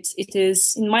with, it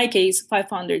is, in my case,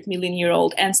 500 million year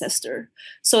old ancestor.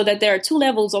 So that there are two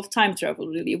levels of time travel,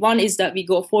 really. One is that we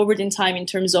go forward in time in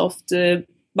terms of the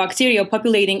bacteria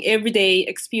populating every day,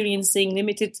 experiencing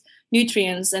limited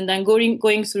nutrients, and then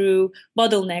going through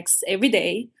bottlenecks every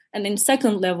day. And then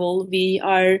second level, we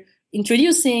are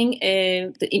introducing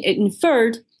an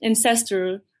inferred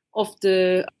ancestor of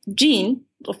the gene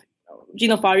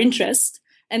of our interest,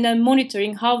 and then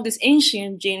monitoring how this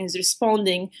ancient gene is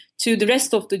responding to the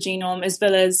rest of the genome, as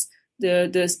well as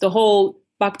the whole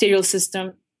bacterial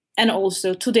system, and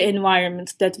also to the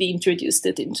environment that we introduced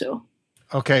it into.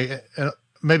 Okay,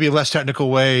 maybe a less technical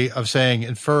way of saying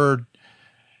inferred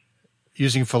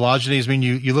using phylogenies. I mean,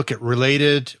 you look at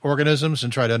related organisms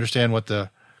and try to understand what the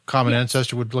common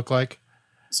ancestor would look like?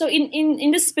 So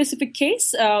in this specific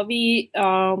case, we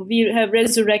have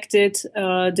resurrected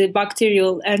the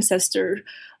bacterial ancestral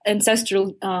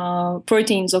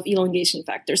proteins of elongation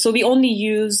factor. So we only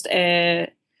used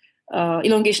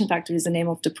elongation factor is the name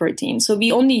of the protein. So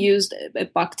we only used a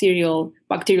bacterial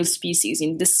species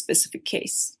in this specific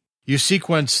case. You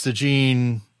sequence the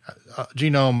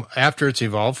genome after it's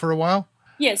evolved for a while?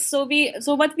 Yes. So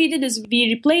what we did is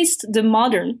we replaced the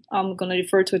modern, I'm going to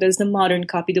refer to it as the modern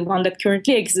copy, the one that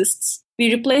currently exists.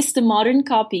 We replaced the modern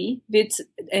copy with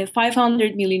a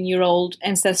 500 million year old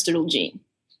ancestral gene.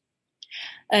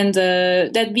 And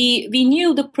that we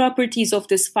knew the properties of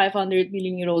this 500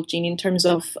 million year old gene in terms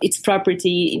of its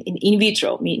property in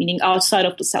vitro, meaning outside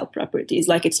of the cell properties,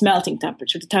 like its melting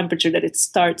temperature, the temperature that it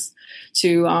starts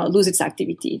to lose its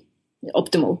activity,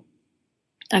 optimal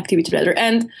activity rather.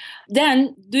 And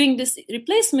then doing this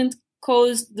replacement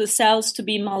caused the cells to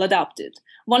be maladapted.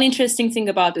 One interesting thing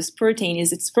about this protein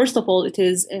is first of all, it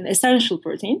is an essential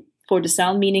protein for the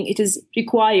cell, meaning it is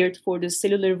required for the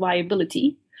cellular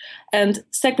viability. And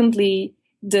secondly,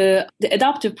 the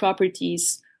adaptive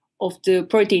properties of the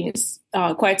protein is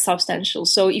quite substantial.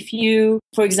 So if you,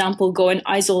 for example, go and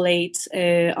isolate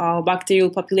a bacterial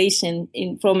population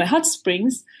from a hot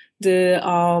springs, the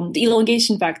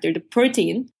elongation factor, the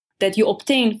protein that you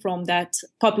obtain from that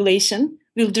population,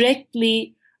 will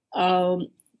directly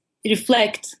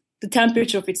reflect the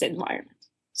temperature of its environment.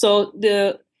 So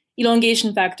the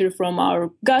elongation factor from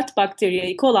our gut bacteria,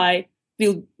 E. coli,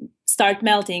 will start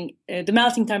melting. The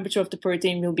melting temperature of the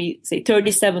protein will be, say,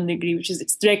 37 degrees, which is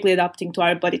it's directly adapting to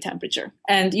our body temperature.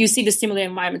 And you see the similar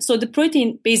environment. So the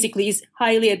protein basically is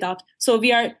highly adapted. So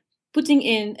we are putting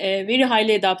in a very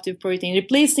highly adaptive protein,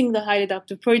 replacing the highly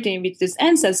adaptive protein with this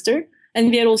ancestor,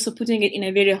 and we are also putting it in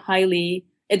a very highly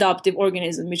adaptive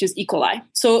organism, which is E. coli.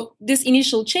 So this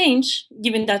initial change,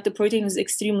 given that the protein is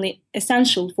extremely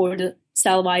essential for the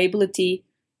cell viability,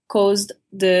 caused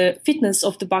the fitness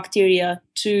of the bacteria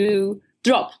to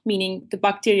drop, meaning the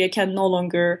bacteria can no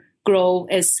longer grow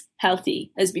as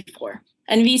healthy as before.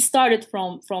 And we started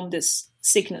from this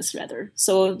sickness rather.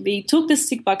 So we took the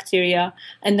sick bacteria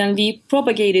and then we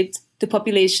propagated the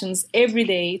populations every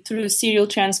day through serial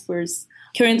transfers.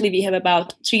 Currently, we have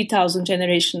about 3,000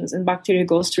 generations, and bacteria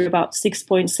goes through about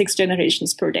 6.6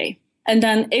 generations per day. And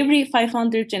then every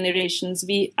 500 generations,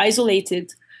 we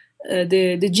isolated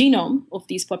the genome of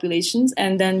these populations,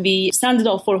 and then we sent it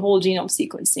off for whole genome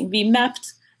sequencing. We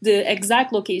mapped the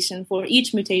exact location for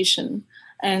each mutation,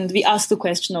 and we asked the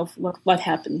question of what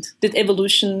happened. Did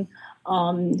evolution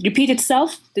repeat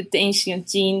itself? Did the ancient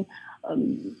gene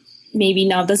maybe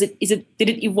now did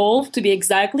it evolve to be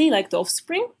exactly like the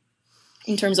offspring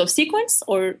in terms of sequence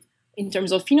or in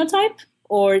terms of phenotype,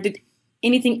 or did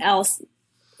anything else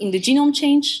in the genome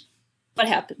change? What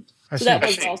happened? So that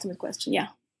was the ultimate question. Yeah.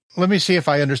 Let me see if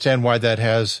I understand why that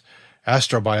has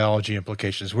astrobiology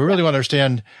implications. We really want to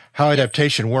understand how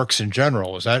adaptation works in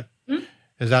general. Is that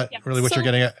really what you're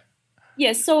getting at?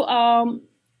 Yes. So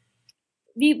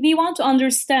we want to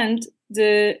understand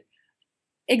the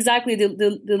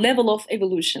level of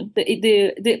evolution,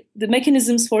 the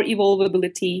mechanisms for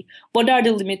evolvability. What are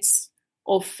the limits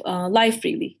of life,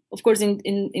 really? Of course,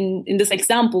 in this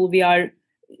example, we are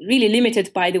really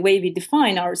limited by the way we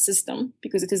define our system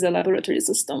because it is a laboratory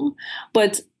system.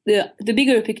 But the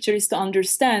bigger picture is to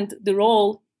understand the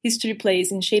role history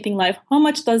plays in shaping life. How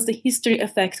much does the history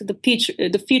affect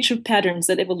the future patterns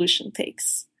that evolution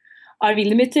takes? Are we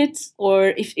limited?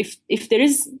 Or if there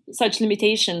is such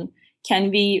limitation,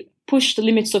 can we push the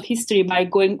limits of history by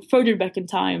going further back in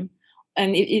time?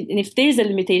 And if there is a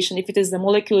limitation, if it is the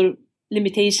molecular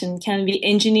limitation, can we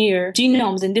engineer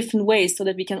genomes in different ways so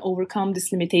that we can overcome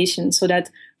this limitation, so that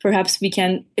perhaps we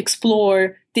can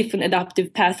explore different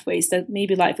adaptive pathways, that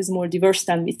maybe life is more diverse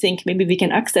than we think. Maybe we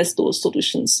can access those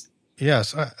solutions.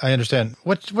 Yes, I understand.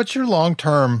 What's your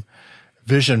long-term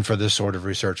vision for this sort of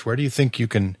research? Where do you think you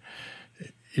can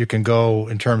go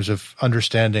in terms of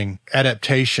understanding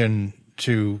adaptation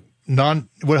to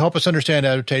would help us understand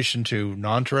adaptation to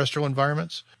non-terrestrial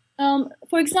environments?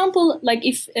 For example, like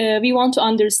if we want to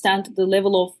understand the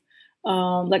level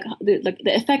of the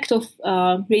effect of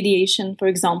radiation, for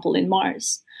example, in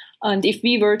Mars, and if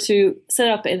we were to set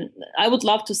up, I would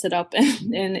love to set up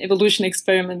an evolution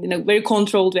experiment in a very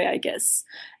controlled way, I guess,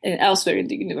 elsewhere in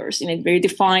the universe, in a very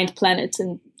defined planet,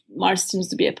 and Mars seems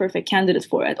to be a perfect candidate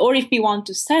for it. Or if we want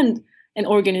to send an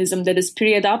organism that is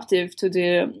pre-adaptive to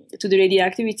the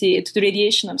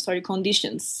radiation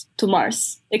conditions to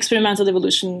Mars, experimental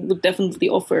evolution would definitely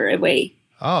offer a way.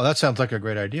 Oh, that sounds like a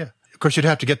great idea. Of course, you'd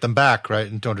have to get them back, right,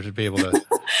 in order to be able to.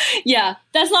 Yeah,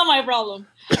 that's not my problem.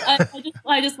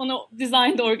 I just want to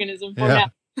design the organism for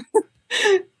now.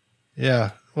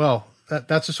 Yeah, well,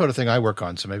 that's the sort of thing I work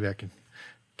on, so maybe I can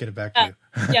get it back to you.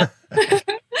 Yeah.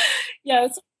 Yeah,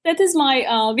 so that is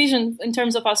my vision in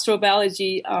terms of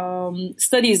astrobiology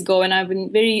studies go, and I've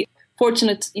been very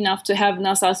fortunate enough to have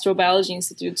NASA Astrobiology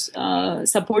Institute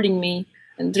supporting me,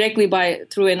 and directly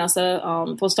through a NASA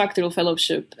postdoctoral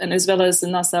fellowship, and as well as the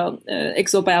NASA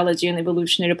exobiology and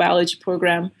evolutionary biology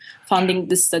program funding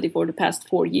this study for the past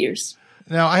 4 years.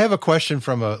 Now, I have a question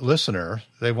from a listener.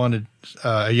 They wanted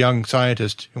a young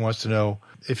scientist who wants to know,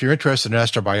 if you're interested in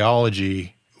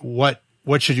astrobiology, what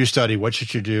should you study? What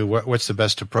should you do? What's the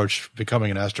best approach for becoming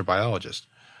an astrobiologist?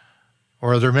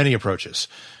 Or are there many approaches?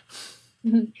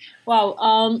 Mm-hmm.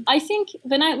 Wow. I think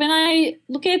when I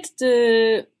look at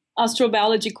the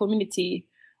astrobiology community,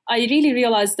 I really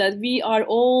realize that we are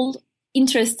all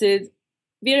interested.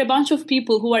 We are a bunch of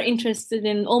people who are interested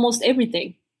in almost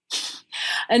everything.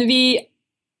 And we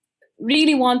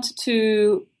really want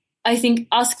to, I think,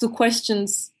 ask the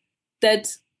questions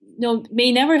that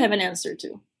may never have an answer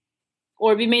to,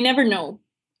 or we may never know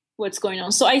what's going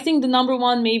on. So I think the number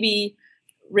one maybe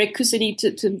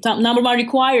number one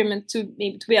requirement to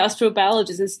be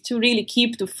astrobiologist is to really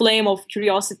keep the flame of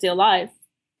curiosity alive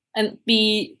and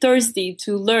be thirsty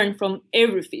to learn from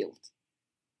every field.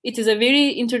 It is a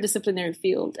very interdisciplinary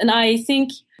field. And I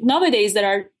think nowadays there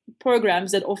are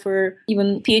programs that offer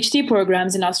even PhD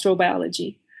programs in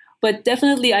astrobiology. But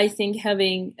definitely I think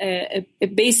having a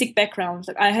basic background,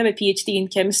 like I have a PhD in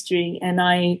chemistry, and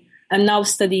I am now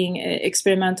studying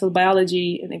experimental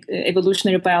biology and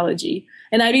evolutionary biology.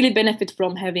 And I really benefit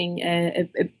from having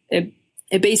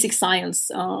a basic science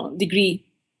degree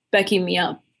backing me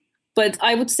up. But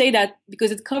I would say that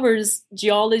because it covers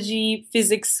geology,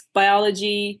 physics,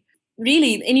 biology,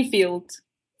 really any field,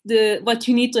 what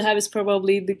you need to have is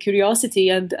probably the curiosity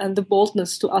and the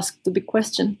boldness to ask the big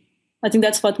question. I think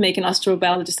that's what makes an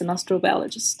astrobiologist an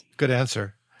astrobiologist. Good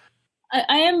answer.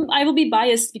 I will be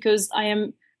biased because I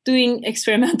am doing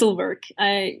experimental work.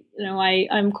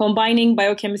 I'm combining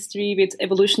biochemistry with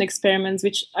evolution experiments,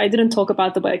 which I didn't talk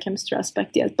about the biochemistry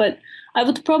aspect yet, but I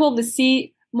would probably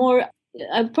see more.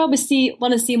 I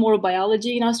want to see more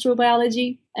biology in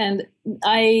astrobiology, and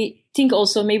I think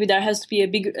also maybe there has to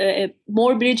be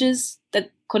more bridges that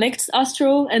connects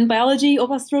astro and biology of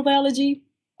astrobiology.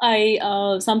 I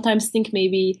sometimes think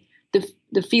maybe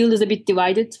the field is a bit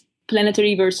divided: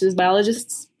 planetary versus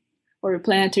biologists, or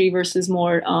planetary versus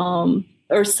more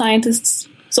Earth scientists.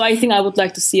 So I think I would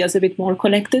like to see us a bit more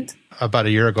connected. About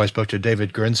a year ago, I spoke to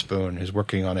David Grinspoon, who's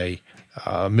working on a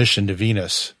mission to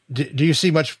Venus. Do you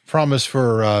see much promise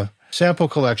for sample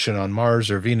collection on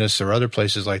Mars or Venus or other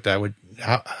places like that?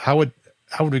 How would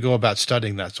we go about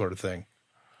studying that sort of thing?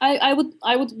 I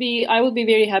would be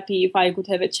very happy if I could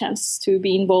have a chance to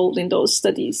be involved in those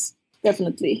studies.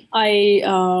 Definitely.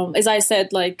 As I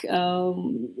said, like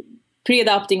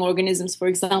pre-adapting organisms, for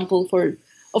example,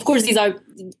 of course, these are,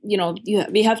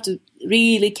 we have to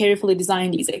really carefully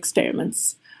design these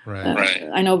experiments. Right.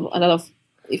 I know a lot of,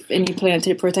 if any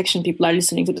planetary protection people are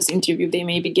listening to this interview, they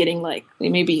may be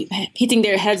hitting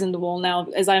their heads in the wall now,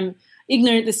 as I'm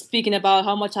ignorantly speaking about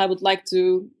how much I would like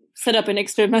to set up an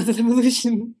experimental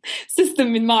evolution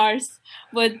system in Mars.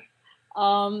 But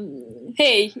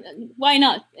hey, why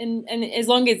not? And as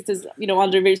long as it is,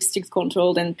 under very strict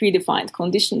control and predefined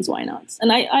conditions, why not?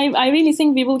 And I really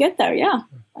think we will get there. Yeah.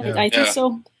 I think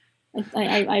so.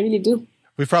 I really do.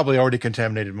 We've probably already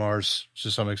contaminated Mars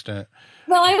to some extent.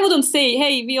 Well, I wouldn't say,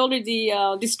 hey, we already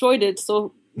destroyed it,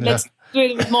 so let's do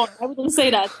it with more. I wouldn't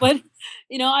say that, but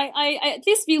I at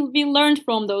least we learned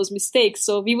from those mistakes,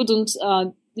 so we wouldn't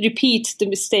repeat the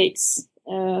mistakes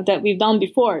that we've done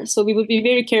before. So we would be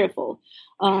very careful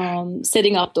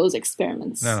setting up those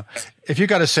experiments. Now, if you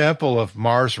got a sample of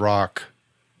Mars rock,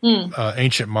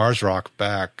 ancient Mars rock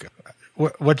back,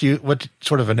 what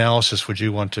sort of analysis would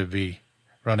you want to be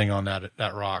running on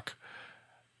that rock?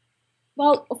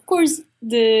 Well, of course,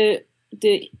 the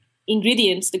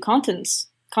ingredients, the content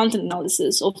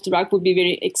analysis of the rock would be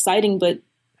very exciting. But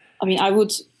I mean,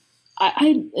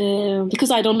 because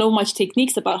I don't know much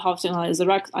techniques about how to analyze the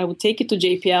rock, I would take it to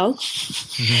JPL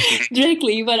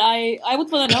directly. But I would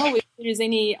want to know if there is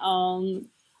any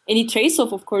trace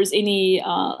of course, any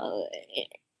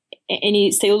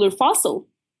cellular fossil,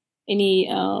 any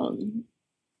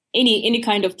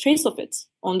kind of trace of it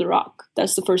on the rock.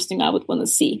 That's the first thing I would want to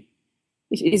see.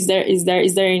 Is there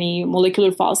any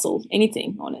molecular fossil,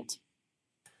 anything on it?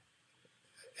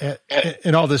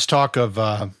 In all this talk of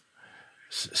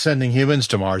sending humans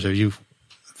to Mars, have you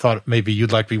thought maybe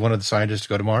you'd like to be one of the scientists to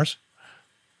go to Mars?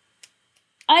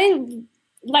 I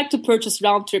like to purchase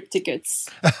round trip tickets.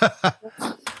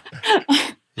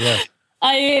 Yeah,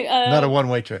 not a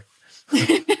one-way trip.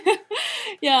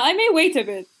 Yeah, I may wait a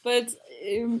bit, but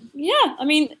yeah, I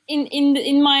mean,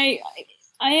 in my,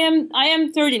 I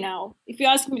am 30 now. If you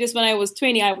ask me this when I was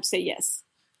 20, I would say yes.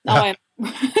 Now I'm.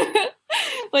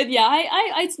 But yeah,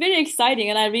 it's very exciting,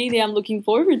 and I really am looking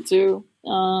forward to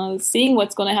seeing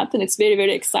what's going to happen. It's very,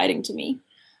 very exciting to me.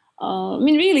 I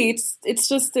mean, really, it's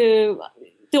just the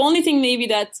only thing maybe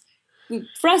that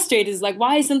frustrates is like,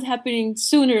 why isn't it happening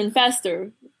sooner and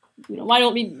faster? Why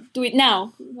don't we do it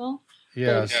now?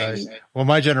 Yes. Well,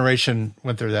 my generation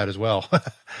went through that as well.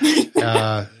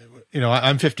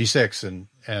 I'm 56, and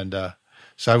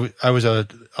so I was a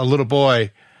little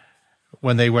boy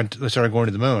when they started going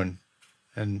to the moon,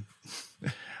 and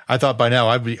I thought by now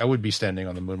I would be standing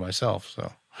on the moon myself.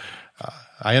 So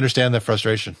I understand that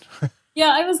frustration.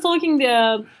 Yeah, I was talking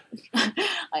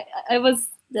I was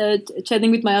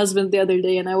chatting with my husband the other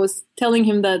day, and I was telling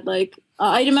him that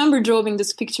I remember drawing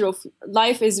this picture of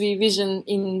life as we vision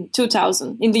in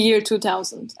the year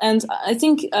 2000, and I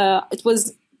think I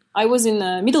was in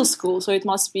middle school, so it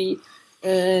must be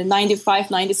 95,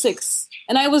 96,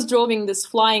 and I was drawing this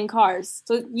flying cars.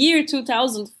 So year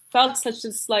 2000 felt such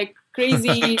this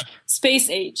crazy space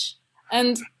age,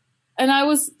 and I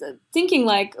was thinking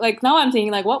now I'm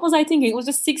thinking what was I thinking? It was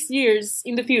just 6 years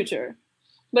in the future,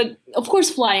 but of course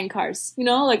flying cars,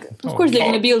 of course they're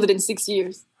going to build it in 6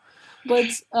 years. But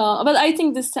I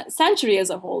think this century as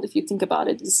a whole, if you think about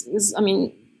it, is I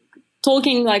mean,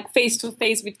 talking face to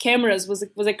face with cameras was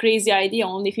a crazy idea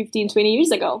only 15, 20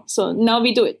 years ago. So now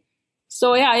we do it.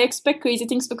 So yeah, I expect crazy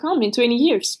things to come in 20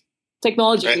 years,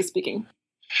 technologically speaking.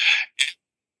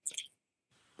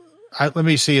 Let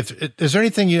me see is there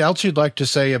anything else you'd like to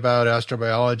say about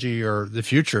astrobiology or the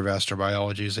future of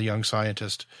astrobiology as a young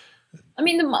scientist? I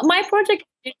mean, my project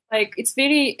is it's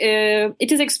very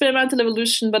it is experimental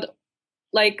evolution, but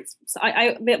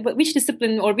which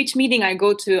discipline or which meeting I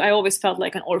go to, I always felt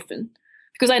like an orphan,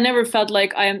 because I never felt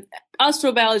like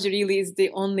astrobiology really is the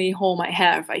only home I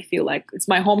have. I feel like it's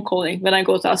my home calling when I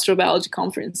go to astrobiology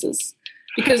conferences,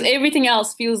 because everything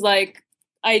else feels like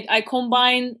I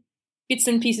combine bits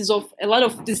and pieces of a lot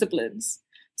of disciplines.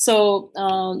 So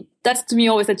that's to me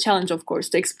always a challenge, of course,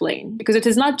 to explain, because it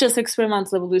is not just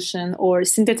experimental evolution or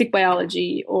synthetic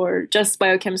biology or just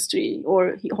biochemistry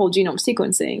or whole genome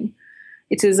sequencing.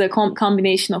 It is a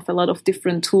combination of a lot of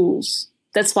different tools.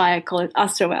 That's why I call it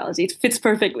astrobiology. It fits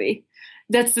perfectly.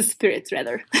 That's the spirit,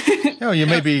 rather. You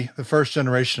may be the first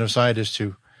generation of scientists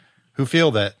who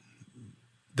feel that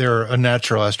they're a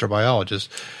natural astrobiologist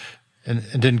and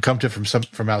didn't come to it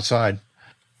from outside.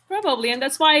 Probably, and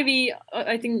that's why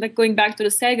I think going back to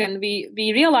the second, we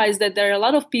realized that there are a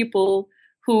lot of people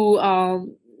who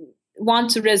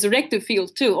want to resurrect the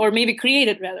field too, or maybe create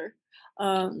it rather.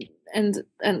 And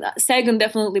Sagan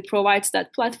definitely provides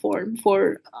that platform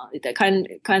for that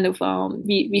kind of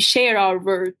we share our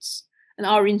words and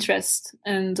our interest,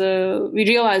 and we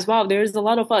realize, wow, there's a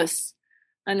lot of us,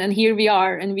 and here we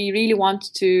are, and we really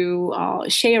want to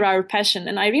share our passion.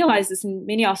 And I realize this in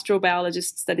many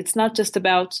astrobiologists, that it's not just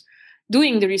about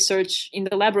doing the research in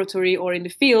the laboratory or in the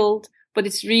field, but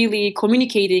it's really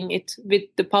communicating it with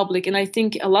the public. And I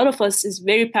think a lot of us is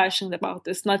very passionate about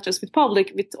this, not just with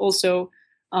public, with also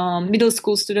middle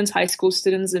school students, high school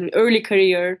students, and early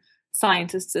career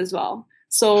scientists as well.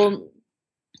 So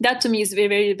that to me is very,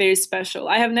 very, very special.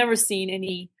 I have never seen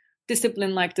any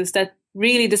discipline like this that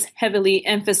really this heavily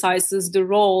emphasizes the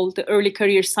role the early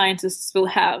career scientists will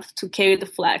have to carry the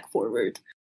flag forward.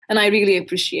 And I really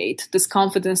appreciate this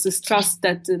confidence, this trust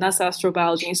that the NASA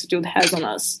Astrobiology Institute has on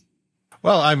us.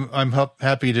 Well, I'm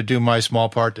happy to do my small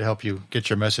part to help you get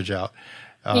your message out.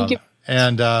 Thank you.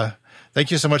 And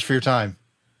thank you so much for your time.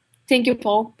 Thank you,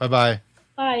 Paul. Bye-bye.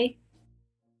 Bye.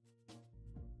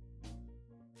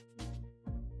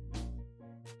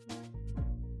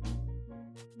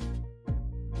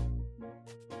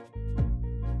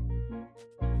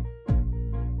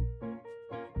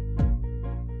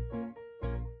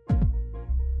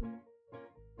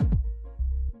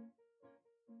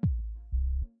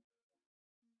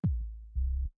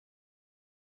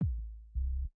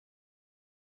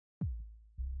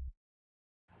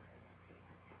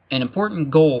 An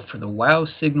important goal for the WOW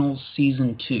Signals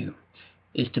Season 2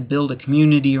 is to build a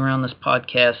community around this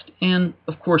podcast, and,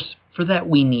 of course, for that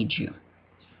we need you.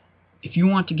 If you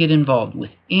want to get involved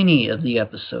with any of the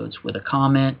episodes with a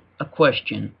comment, a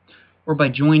question, or by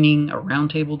joining a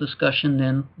roundtable discussion,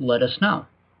 then let us know.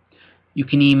 You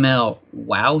can email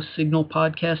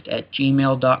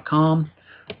wowsignalpodcast@gmail.com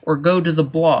or go to the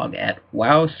blog at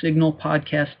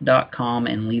wowsignalpodcast.com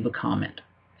and leave a comment.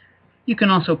 You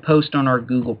can also post on our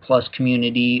Google Plus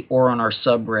community or on our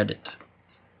subreddit.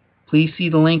 Please see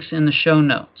the links in the show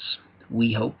notes.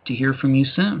 We hope to hear from you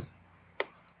soon.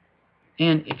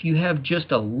 And if you have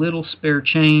just a little spare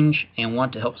change and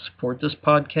want to help support this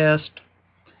podcast,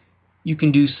 you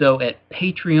can do so at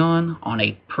Patreon on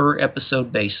a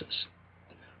per-episode basis.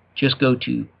 Just go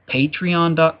to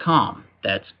patreon.com,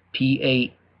 that's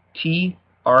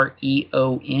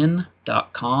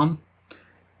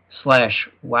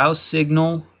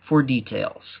patreon.com/wowsignal for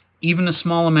details. Even a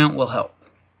small amount will help.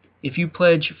 If you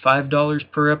pledge $5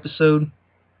 per episode,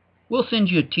 we'll send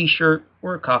you a t-shirt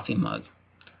or a coffee mug.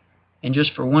 And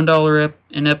just for $1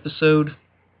 an episode,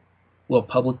 we'll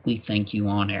publicly thank you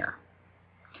on air.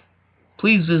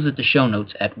 Please visit the show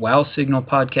notes at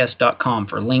wowsignalpodcast.com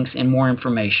for links and more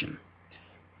information.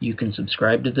 You can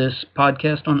subscribe to this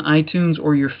podcast on iTunes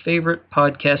or your favorite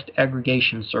podcast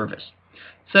aggregation service,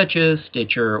 such as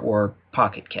Stitcher or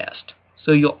Pocket Cast,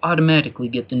 so you'll automatically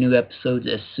get the new episodes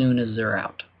as soon as they're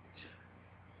out.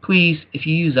 Please, if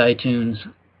you use iTunes,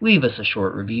 leave us a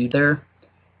short review there.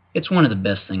 It's one of the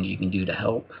best things you can do to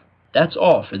help. That's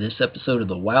all for this episode of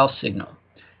the WOW Signal.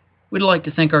 We'd like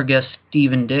to thank our guests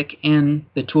Steve Dick and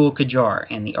Betul Kacar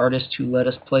and the artists who let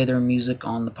us play their music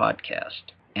on the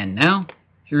podcast. And now,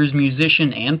 here's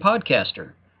musician and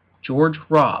podcaster George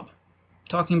Robb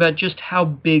talking about just how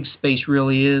big space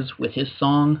really is with his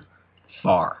song,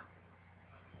 Far.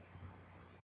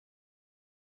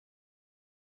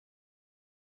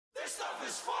 This stuff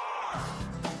is far!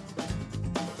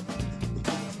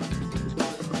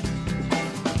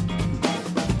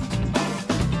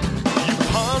 You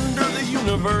ponder the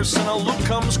universe and a look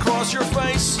comes across your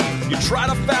face. You try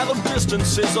to fathom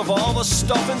distances of all the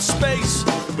stuff in space,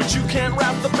 but you can't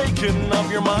wrap the bacon of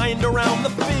your mind around the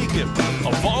fig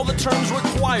of all the terms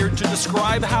required to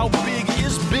describe how big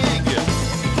is big.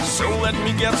 So let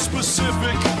me get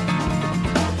specific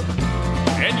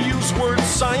and use words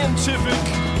scientific.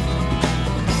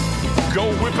 Go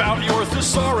whip out your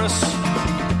thesaurus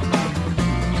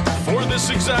for this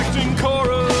exacting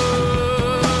chorus.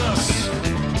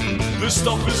 This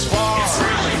stuff is far. It's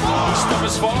really far. This stuff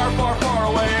is far, far, far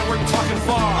away, and we're talking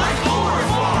far. Like far. You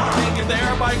can't get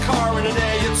there by car in a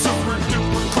day. It's super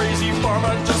duper crazy far,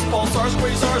 but just pulsars,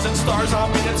 quasars, and stars. I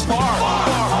mean, it's far, far,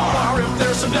 far, far. If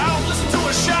there's some doubt, listen to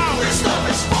a shout. This stuff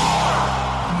is far.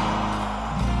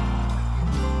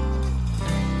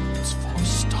 It's full of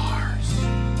stars.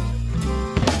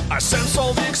 I sense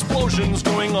all the explosions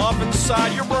going off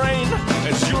inside your brain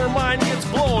as your mind gets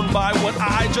blown by what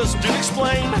I just did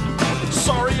explain.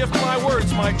 Sorry if my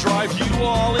words might drive you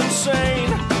all insane,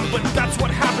 but that's what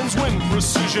happens when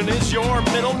precision is your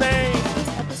middle name. This is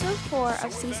episode 4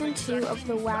 of season 2 of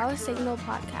the WOW Signal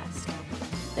podcast.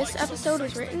 This episode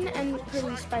was written and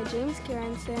produced by James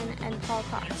Gerritsen and Paul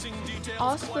Cox.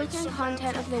 All spoken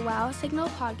content of the WOW Signal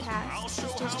podcast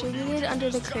is distributed under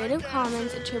the Creative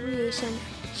Commons Attribution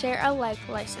Share Alike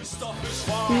license.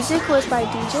 Music was by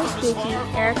DJ Spooky,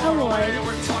 Erica Lloyd,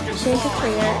 Shanka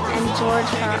Clear, and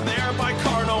George Robb.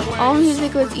 All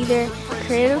music was either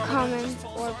Creative Commons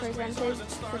or presented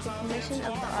with the permission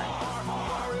of the artist.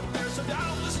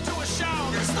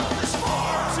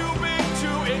 Too big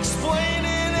to explain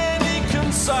in any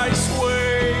concise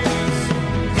way.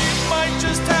 It might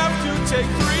just have to take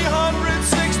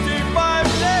 365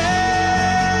 days.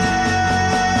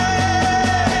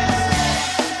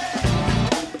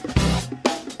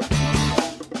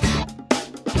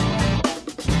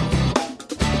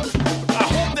 I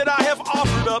hope that I have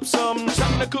offered up up some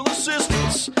technical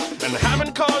assistance and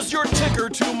haven't caused your ticker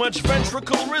too much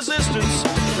ventricle resistance.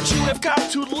 But you have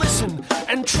got to listen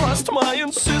and trust my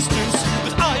insistence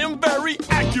that I am very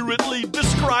accurately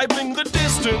describing the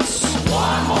distance.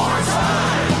 One more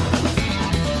time.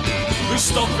 This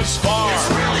stuff is far. It's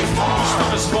really far. This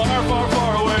stuff is far, far,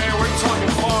 far away. We're talking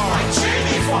far. Like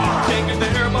Jamie far. Can't get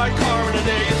there by car in a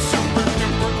day. It's super,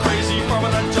 duper crazy far,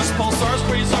 but not just pulsars,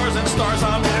 quasars, and stars.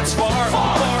 I mean, it's far,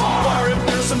 far, far, far. If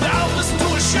there's some doubt, listen to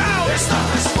a shout. This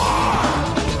stuff is far.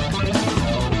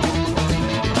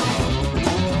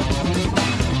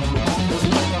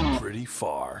 Pretty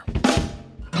far.